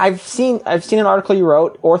 I've seen an article you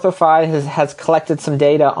wrote. OrthoFi has collected some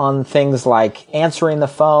data on things like answering the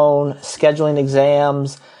phone, scheduling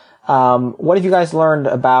exams. What have you guys learned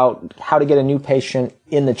about how to get a new patient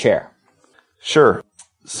in the chair? Sure.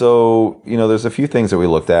 So, there's a few things that we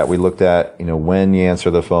looked at. We looked at, when you answer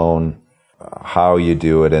the phone, how you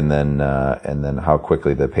do it, and then how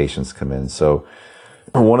quickly the patients come in. So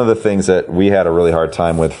one of the things that we had a really hard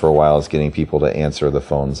time with for a while is getting people to answer the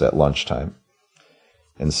phones at lunchtime.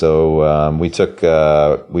 And so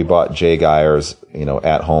we bought Jay Geyer's,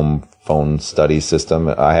 at-home phone study system.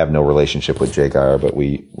 I have no relationship with Jay Geyer, but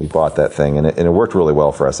we bought that thing, and it worked really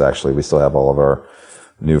well for us, actually. We still have all of our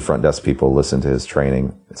new front desk people listen to his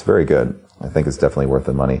training. It's very good. I think it's definitely worth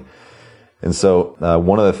the money. And so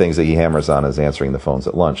one of the things that he hammers on is answering the phones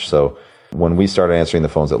at lunch. So when we started answering the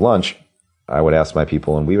phones at lunch, I would ask my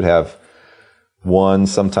people, and we would have 1,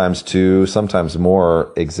 sometimes 2, sometimes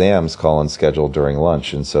more exams scheduled during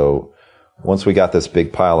lunch. And so once we got this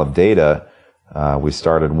big pile of data, we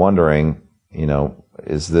started wondering,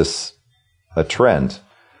 is this a trend?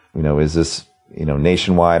 Is this,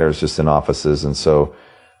 nationwide or is it just in offices? And so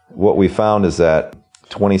what we found is that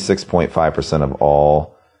 26.5% of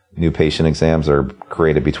all new patient exams are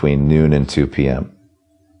created between noon and 2 p.m.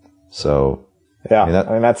 So, yeah,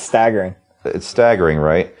 that's staggering. It's staggering,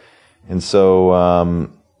 right? And so,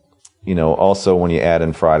 also when you add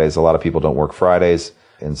in Fridays, a lot of people don't work Fridays.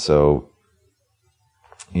 And so,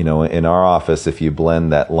 in our office, if you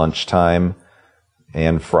blend that lunchtime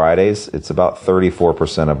and Fridays, it's about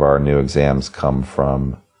 34% of our new exams come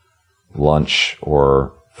from lunch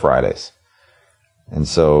or Fridays. And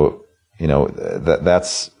so,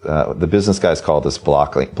 that's the business guys call this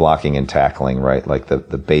blocking and tackling, right? Like the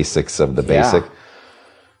basics of the basic. Yeah.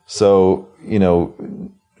 So,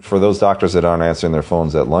 for those doctors that aren't answering their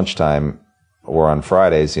phones at lunchtime or on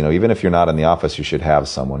Fridays, even if you're not in the office, you should have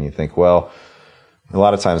someone. You think, well, a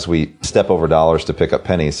lot of times we step over dollars to pick up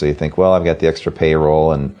pennies. So you think, well, I've got the extra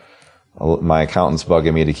payroll and my accountant's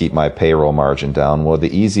bugging me to keep my payroll margin down. Well,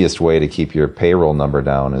 the easiest way to keep your payroll number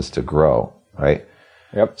down is to grow, right?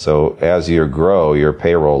 Yep. So as you grow, your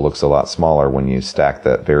payroll looks a lot smaller when you stack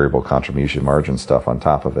that variable contribution margin stuff on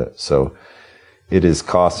top of it. So it is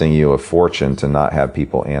costing you a fortune to not have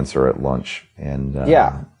people answer at lunch. And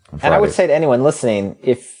And I would say to anyone listening,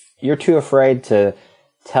 if you're too afraid to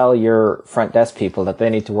tell your front desk people that they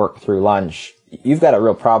need to work through lunch, you've got a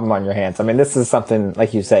real problem on your hands. I mean, this is something,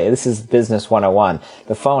 like you say, this is business 101.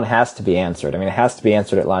 The phone has to be answered. I mean, it has to be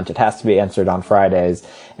answered at lunch. It has to be answered on Fridays.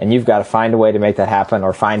 And you've got to find a way to make that happen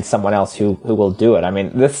or find someone else who will do it. I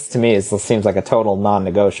mean, this to me seems like a total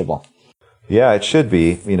non-negotiable. Yeah, it should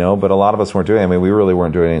be, but a lot of us weren't doing it. I mean, we really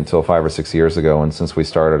weren't doing it until 5 or 6 years ago. And since we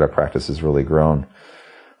started, our practice has really grown.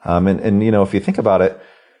 And if you think about it,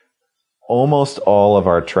 almost all of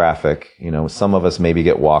our traffic, some of us maybe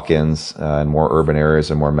get walk-ins in more urban areas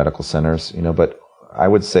and more medical centers, but I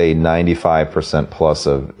would say 95% plus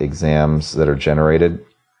of exams that are generated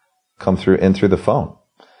come through the phone.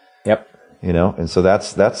 Yep. And so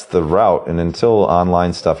that's the route. And until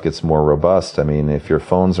online stuff gets more robust, I mean, if your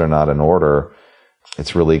phones are not in order,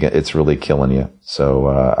 it's really killing you. So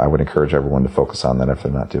I would encourage everyone to focus on that if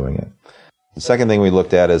they're not doing it. The second thing we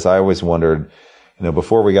looked at is I always wondered,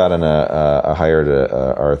 before we got in hired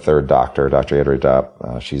our third doctor, Dr. Adri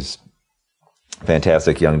Dopp, she's a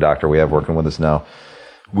fantastic young doctor we have working with us now.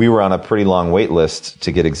 We were on a pretty long wait list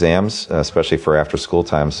to get exams, especially for after school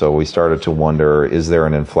time. So we started to wonder, is there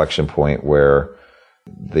an inflection point where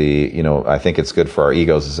I think it's good for our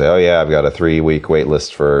egos to say, oh yeah, I've got a 3-week wait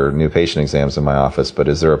list for new patient exams in my office, but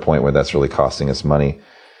is there a point where that's really costing us money?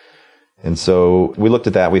 And so we looked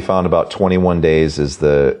at that. We found about 21 days is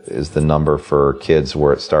the number for kids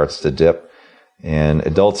where it starts to dip, and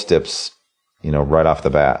adults dips, right off the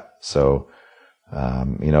bat. So,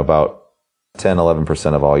 about 10,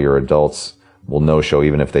 11% of all your adults will no-show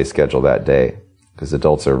even if they schedule that day, because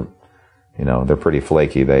adults are, they're pretty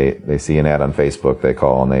flaky. They see an ad on Facebook, they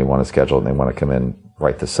call and they want to schedule and they want to come in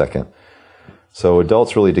right this second. So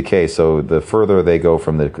adults really decay. So the further they go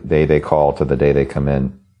from the day they call to the day they come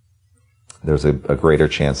in, there's a greater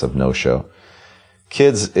chance of no-show.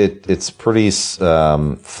 Kids, it's pretty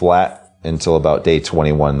flat until about day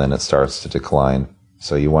 21, then it starts to decline.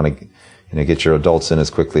 So you want to get your adults in as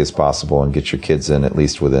quickly as possible and get your kids in at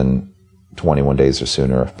least within 21 days or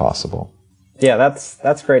sooner if possible. Yeah,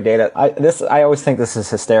 that's great data. I always think this is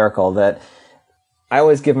hysterical that I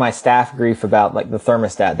always give my staff grief about like the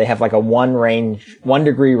thermostat. They have like a 1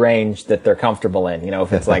 degree range that they're comfortable in.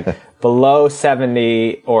 If it's like below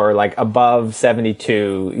 70 or like above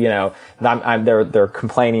 72, they're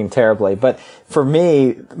complaining terribly. But for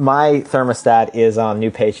me, my thermostat is on new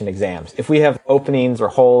patient exams. If we have openings or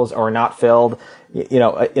holes or not filled,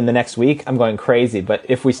 in the next week, I'm going crazy. But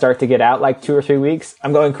if we start to get out like 2 or 3 weeks,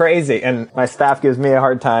 I'm going crazy. And my staff gives me a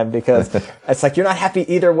hard time because it's like, you're not happy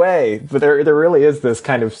either way. But there really is this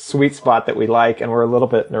kind of sweet spot that we like, and we're a little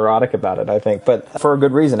bit neurotic about it, I think. But for a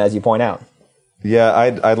good reason, as you point out. Yeah,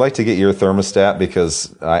 I'd like to get your thermostat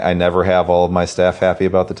because I never have all of my staff happy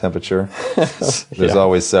about the temperature. There's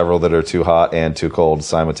always several that are too hot and too cold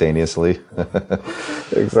simultaneously.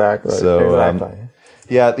 Exactly.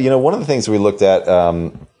 One of the things we looked at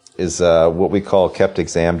is what we call kept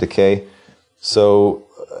exam decay. So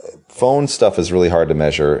phone stuff is really hard to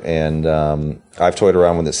measure, and I've toyed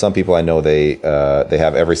around with it. Some people I know, they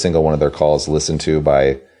have every single one of their calls listened to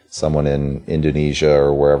by someone in Indonesia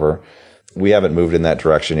or wherever. We haven't moved in that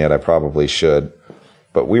direction yet. I probably should.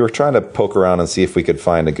 But we were trying to poke around and see if we could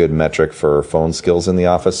find a good metric for phone skills in the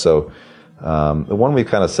office. So the one we've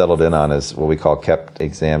kind of settled in on is what we call kept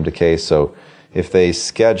exam decay. So if they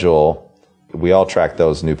schedule, we all track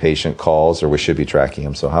those new patient calls, or we should be tracking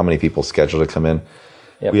them. So how many people schedule to come in?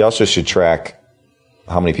 Yep. We also should track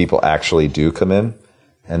how many people actually do come in,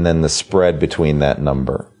 and then the spread between that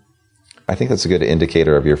number. I think that's a good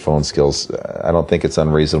indicator of your phone skills. I don't think it's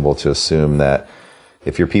unreasonable to assume that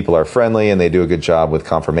if your people are friendly and they do a good job with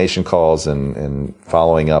confirmation calls and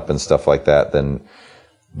following up and stuff like that, then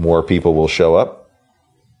more people will show up.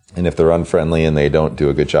 And if they're unfriendly and they don't do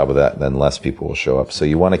a good job of that, then less people will show up. So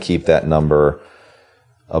you want to keep that number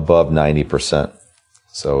above 90%.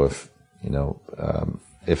 So if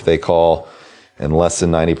they call and less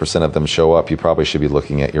than 90% of them show up, you probably should be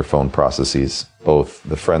looking at your phone processes, both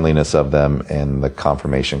the friendliness of them and the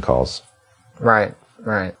confirmation calls. Right.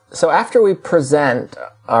 Right. So after we present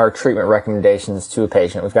our treatment recommendations to a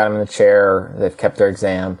patient, we've got them in the chair, they've kept their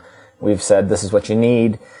exam, we've said this is what you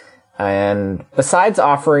need, and besides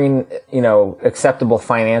offering, acceptable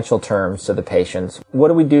financial terms to the patients, what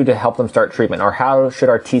do we do to help them start treatment, or how should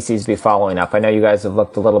our TCs be following up? I know you guys have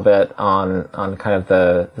looked a little bit on kind of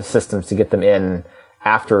the systems to get them in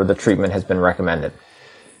after the treatment has been recommended.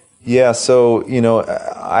 Yeah, so,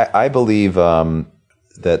 I believe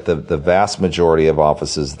that the vast majority of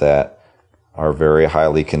offices that are very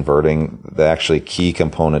highly converting, the actually key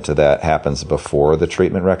component to that happens before the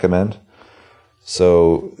treatment recommend.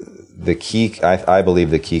 So the key, I believe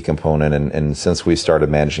the key component, and since we started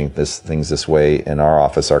managing things this way in our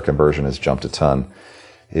office, our conversion has jumped a ton,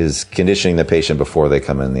 is conditioning the patient before they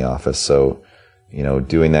come in the office. So,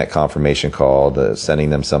 doing that confirmation call, sending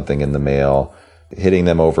them something in the mail, hitting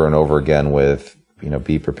them over and over again with,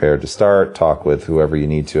 be prepared to start, talk with whoever you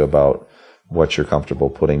need to about what you're comfortable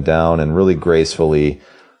putting down, and really gracefully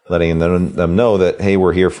letting them know that, hey,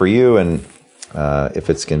 we're here for you, and if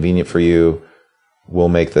it's convenient for you, we'll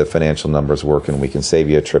make the financial numbers work and we can save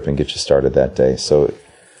you a trip and get you started that day. So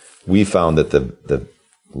we found that the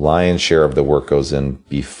lion's share of the work goes in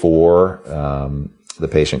before the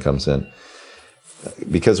patient comes in,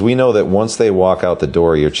 because we know that once they walk out the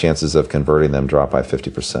door, your chances of converting them drop by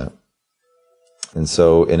 50%.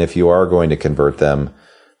 And if you are going to convert them,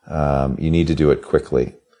 you need to do it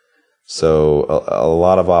quickly. So a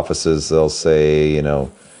lot of offices, they'll say,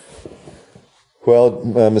 well,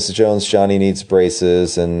 Mrs. Jones, Johnny needs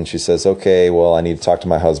braces. And she says, okay, well, I need to talk to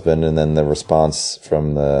my husband. And then the response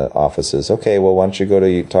from the office is, okay, well, why don't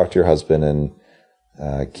you talk to your husband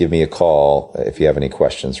and give me a call if you have any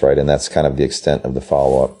questions, right? And that's kind of the extent of the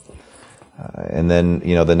follow-up. And then,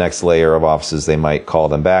 the next layer of offices, they might call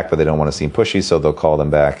them back, but they don't want to seem pushy, so they'll call them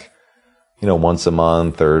back, once a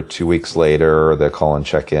month or 2 weeks later, or they'll call and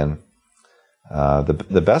check in.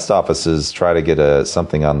 The best offices try to get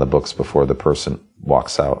something on the books before the person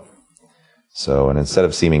walks out. So, and instead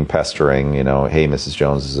of seeming pestering, hey, Mrs.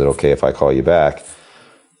 Jones, is it okay if I call you back?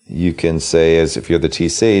 You can say, as if you're the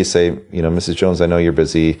TC, say, Mrs. Jones, I know you're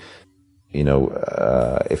busy.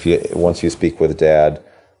 Once you speak with Dad,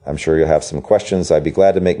 I'm sure you'll have some questions. I'd be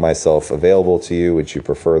glad to make myself available to you. Would you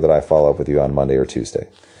prefer that I follow up with you on Monday or Tuesday?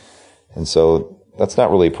 And so that's not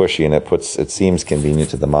really pushy, and it seems convenient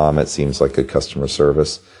to the mom. It seems like good customer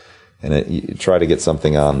service. And you try to get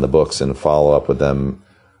something on the books and follow up with them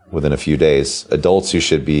within a few days. Adults, you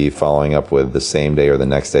should be following up with the same day or the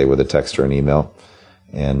next day with a text or an email.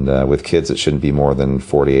 And with kids, it shouldn't be more than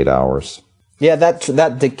 48 hours. Yeah,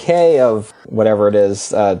 that decay of whatever it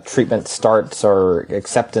is, treatment starts or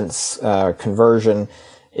acceptance, conversion,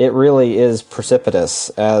 it really is precipitous.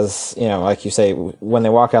 As, like you say, when they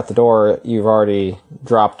walk out the door, you've already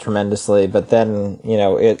dropped tremendously, but then,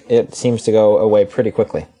 it seems to go away pretty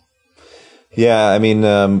quickly. Yeah, I mean,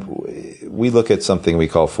 we look at something we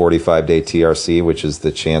call 45-day TRC, which is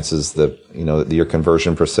the chances that, your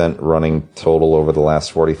conversion percent running total over the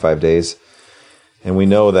last 45 days. And we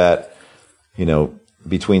know that,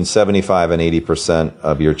 between 75 and 80%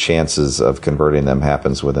 of your chances of converting them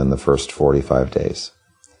happens within the first 45 days.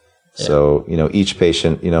 Yeah. So, each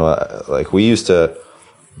patient, like we used to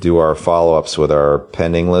do our follow-ups with our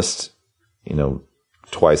pending list,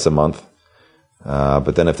 twice a month.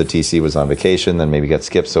 But then if the TC was on vacation, then maybe get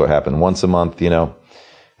skipped. So it happened once a month,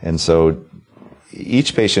 And so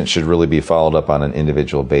each patient should really be followed up on an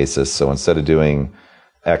individual basis. So instead of doing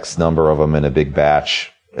X number of them in a big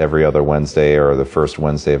batch every other Wednesday or the first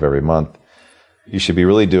Wednesday of every month, you should be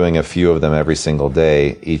really doing a few of them every single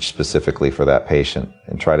day, each specifically for that patient,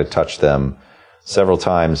 and try to touch them several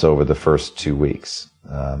times over the first 2 weeks.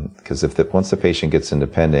 Because once the patient gets into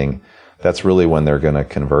pending, that's really when they're going to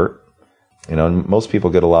convert. And most people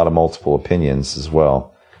get a lot of multiple opinions as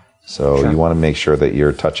well. So sure. You want to make sure that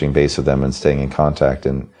you're touching base with them and staying in contact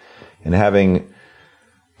and having,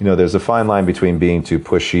 there's a fine line between being too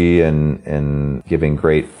pushy and giving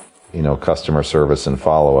great, customer service and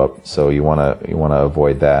follow up. So you want to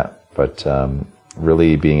avoid that, but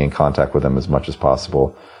really being in contact with them as much as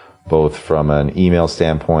possible, both from an email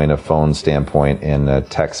standpoint, a phone standpoint, and a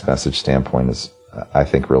text message standpoint is, I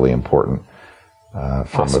think, really important from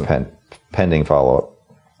awesome. A pending follow-up.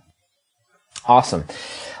 Awesome.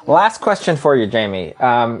 Last question for you, Jamie.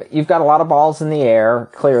 You've got a lot of balls in the air,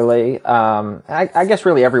 clearly. I guess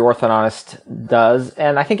really every orthodontist does.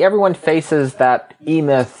 And I think everyone faces that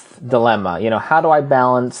E-Myth dilemma. How do I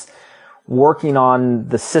balance working on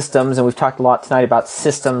the systems, and we've talked a lot tonight about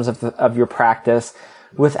systems of your practice,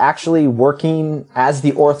 with actually working as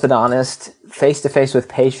the orthodontist face-to-face with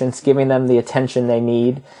patients, giving them the attention they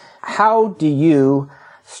need. how do you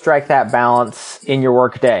strike that balance in your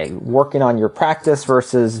work day, working on your practice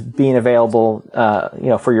versus being available,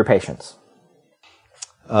 for your patients?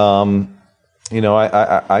 I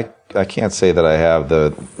can't say that I have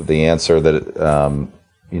the answer that,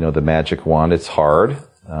 the magic wand. It's hard.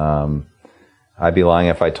 I'd be lying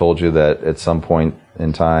if I told you that at some point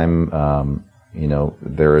in time,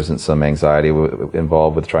 there isn't some anxiety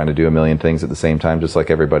involved with trying to do a million things at the same time, just like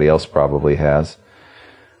everybody else probably has.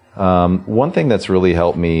 One thing that's really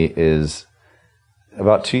helped me is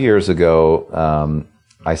about 2 years ago,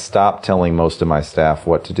 I stopped telling most of my staff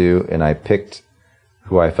what to do, and I picked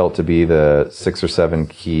who I felt to be the 6 or 7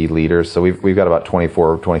 key leaders. So we've got about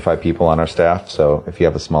 24 or 25 people on our staff. So if you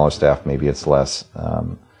have a smaller staff, maybe it's less.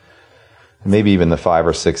 Maybe even the 5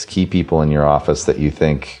 or 6 key people in your office that you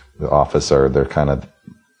think the office they're kind of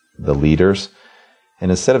the leaders.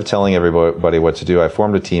 And instead of telling everybody what to do, I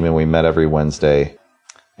formed a team and we met every Wednesday.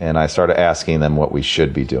 And I started asking them what we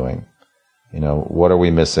should be doing. What are we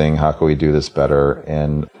missing? How can we do this better?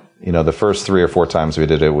 And, the first 3 or 4 times we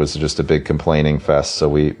did it was just a big complaining fest. So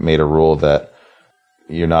we made a rule that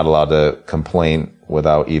you're not allowed to complain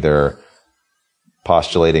without either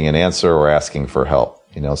postulating an answer or asking for help.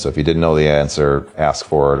 So if you didn't know the answer, ask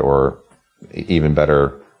for it, or even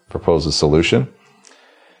better, propose a solution.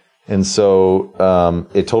 And so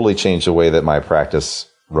it totally changed the way that my practice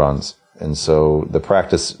runs. And so the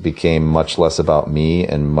practice became much less about me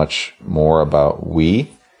and much more about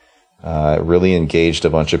we. Really engaged a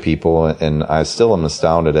bunch of people, and I still am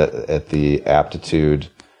astounded at the aptitude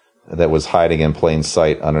that was hiding in plain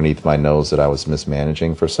sight underneath my nose that I was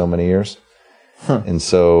mismanaging for so many years. And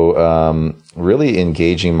so really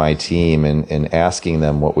engaging my team and asking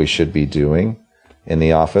them what we should be doing in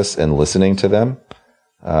the office and listening to them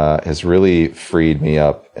has really freed me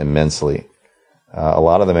up immensely. A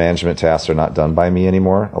lot of the management tasks are not done by me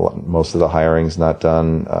anymore. Most of the hiring's not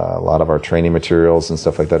done. A lot of our training materials and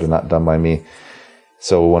stuff like that are not done by me.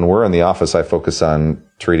 So when we're in the office, I focus on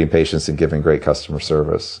treating patients and giving great customer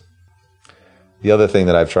service. The other thing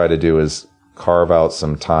that I've tried to do is carve out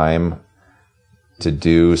some time to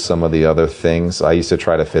do some of the other things. I used to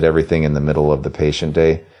try to fit everything in the middle of the patient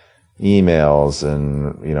day. Emails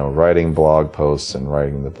and, writing blog posts and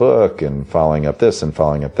writing the book and following up this and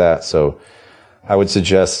following up that. So I would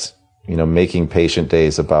suggest, making patient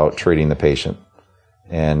days about treating the patient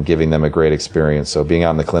and giving them a great experience. So being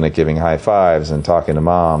out in the clinic, giving high fives and talking to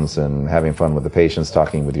moms and having fun with the patients,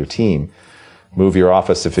 talking with your team. Move your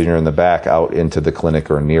office, if you're in the back, out into the clinic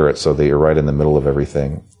or near it so that you're right in the middle of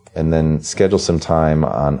everything. And then schedule some time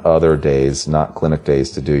on other days, not clinic days,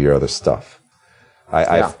 to do your other stuff.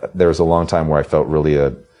 There was a long time where I felt really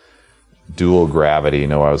a dual gravity.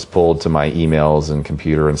 I was pulled to my emails and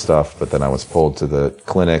computer and stuff, but then I was pulled to the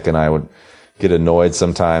clinic, and I would get annoyed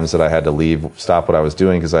sometimes that I had to stop what I was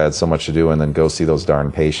doing because I had so much to do, and then go see those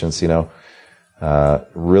darn patients,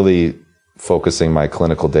 Really focusing my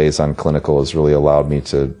clinical days on clinical has really allowed me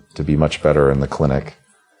to be much better in the clinic,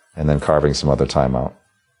 and then carving some other time out.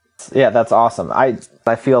 Yeah, that's awesome.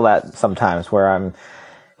 I feel that sometimes where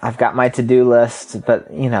I've got my to-do list, but,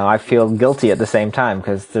 I feel guilty at the same time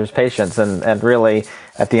because there's patients, and really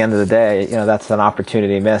at the end of the day, that's an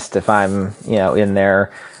opportunity missed if I'm, in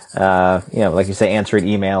there, like you say, answering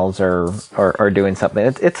emails or doing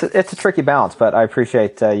something. It's a tricky balance, but I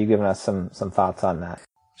appreciate you giving us some thoughts on that.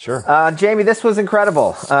 Sure. Jamie, this was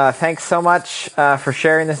incredible. Thanks so much for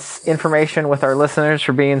sharing this information with our listeners,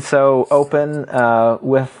 for being so open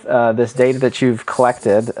with this data that you've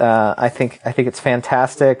collected. I think it's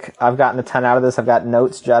fantastic. I've gotten a ton out of this. I've got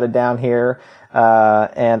notes jotted down here.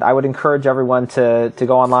 And I would encourage everyone to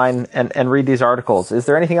go online and read these articles. Is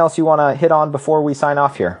there anything else you want to hit on before we sign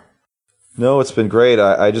off here? No, it's been great.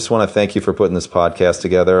 I just want to thank you for putting this podcast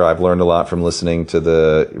together. I've learned a lot from listening to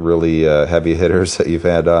the really heavy hitters that you've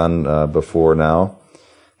had on before now.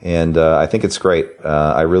 And I think it's great.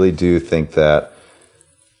 I really do think that,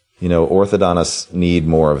 orthodontists need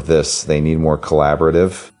more of this. They need more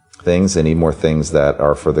collaborative things. They need more things that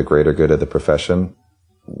are for the greater good of the profession.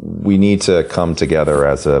 We need to come together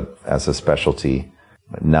as a specialty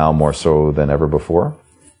now more so than ever before.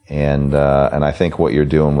 And I think what you're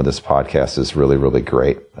doing with this podcast is really, really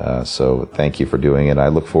great. So thank you for doing it. I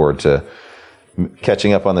look forward to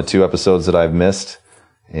catching up on the 2 episodes that I've missed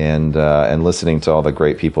and listening to all the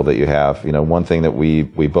great people that you have. One thing that we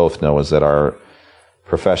both know is that our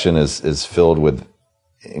profession is filled with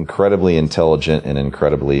incredibly intelligent and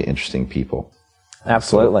incredibly interesting people.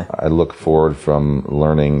 Absolutely. So I look forward from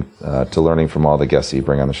learning from all the guests that you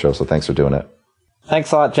bring on the show. So thanks for doing it.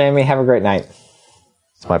 Thanks a lot, Jamie. Have a great night.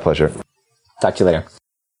 It's my pleasure. Talk to you later.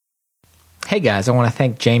 Hey guys, I want to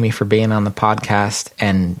thank Jamie for being on the podcast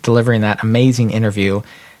and delivering that amazing interview.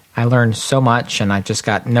 I learned so much, and I just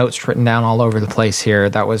got notes written down all over the place here.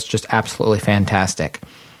 That was just absolutely fantastic.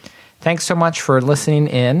 Thanks so much for listening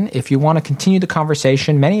in. If you want to continue the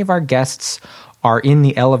conversation, many of our guests are in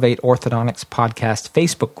the Elevate Orthodontics Podcast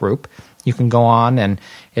Facebook group. You can go on, and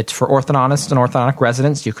it's for orthodontists and orthodontic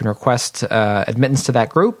residents. You can request admittance to that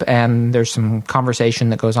group, and there's some conversation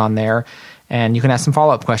that goes on there, and you can ask some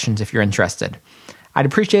follow-up questions if you're interested. I'd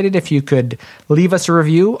appreciate it if you could leave us a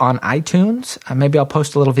review on iTunes. Maybe I'll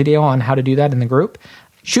post a little video on how to do that in the group.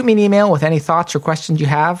 Shoot me an email with any thoughts or questions you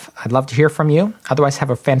have. I'd love to hear from you. Otherwise,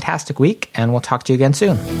 have a fantastic week, and we'll talk to you again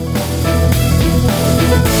soon.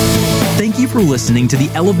 Thank you for listening to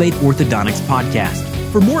the Elevate Orthodontics Podcast.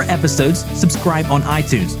 For more episodes, subscribe on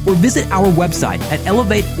iTunes or visit our website at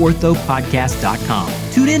elevateorthopodcast.com.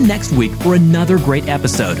 Tune in next week for another great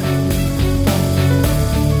episode.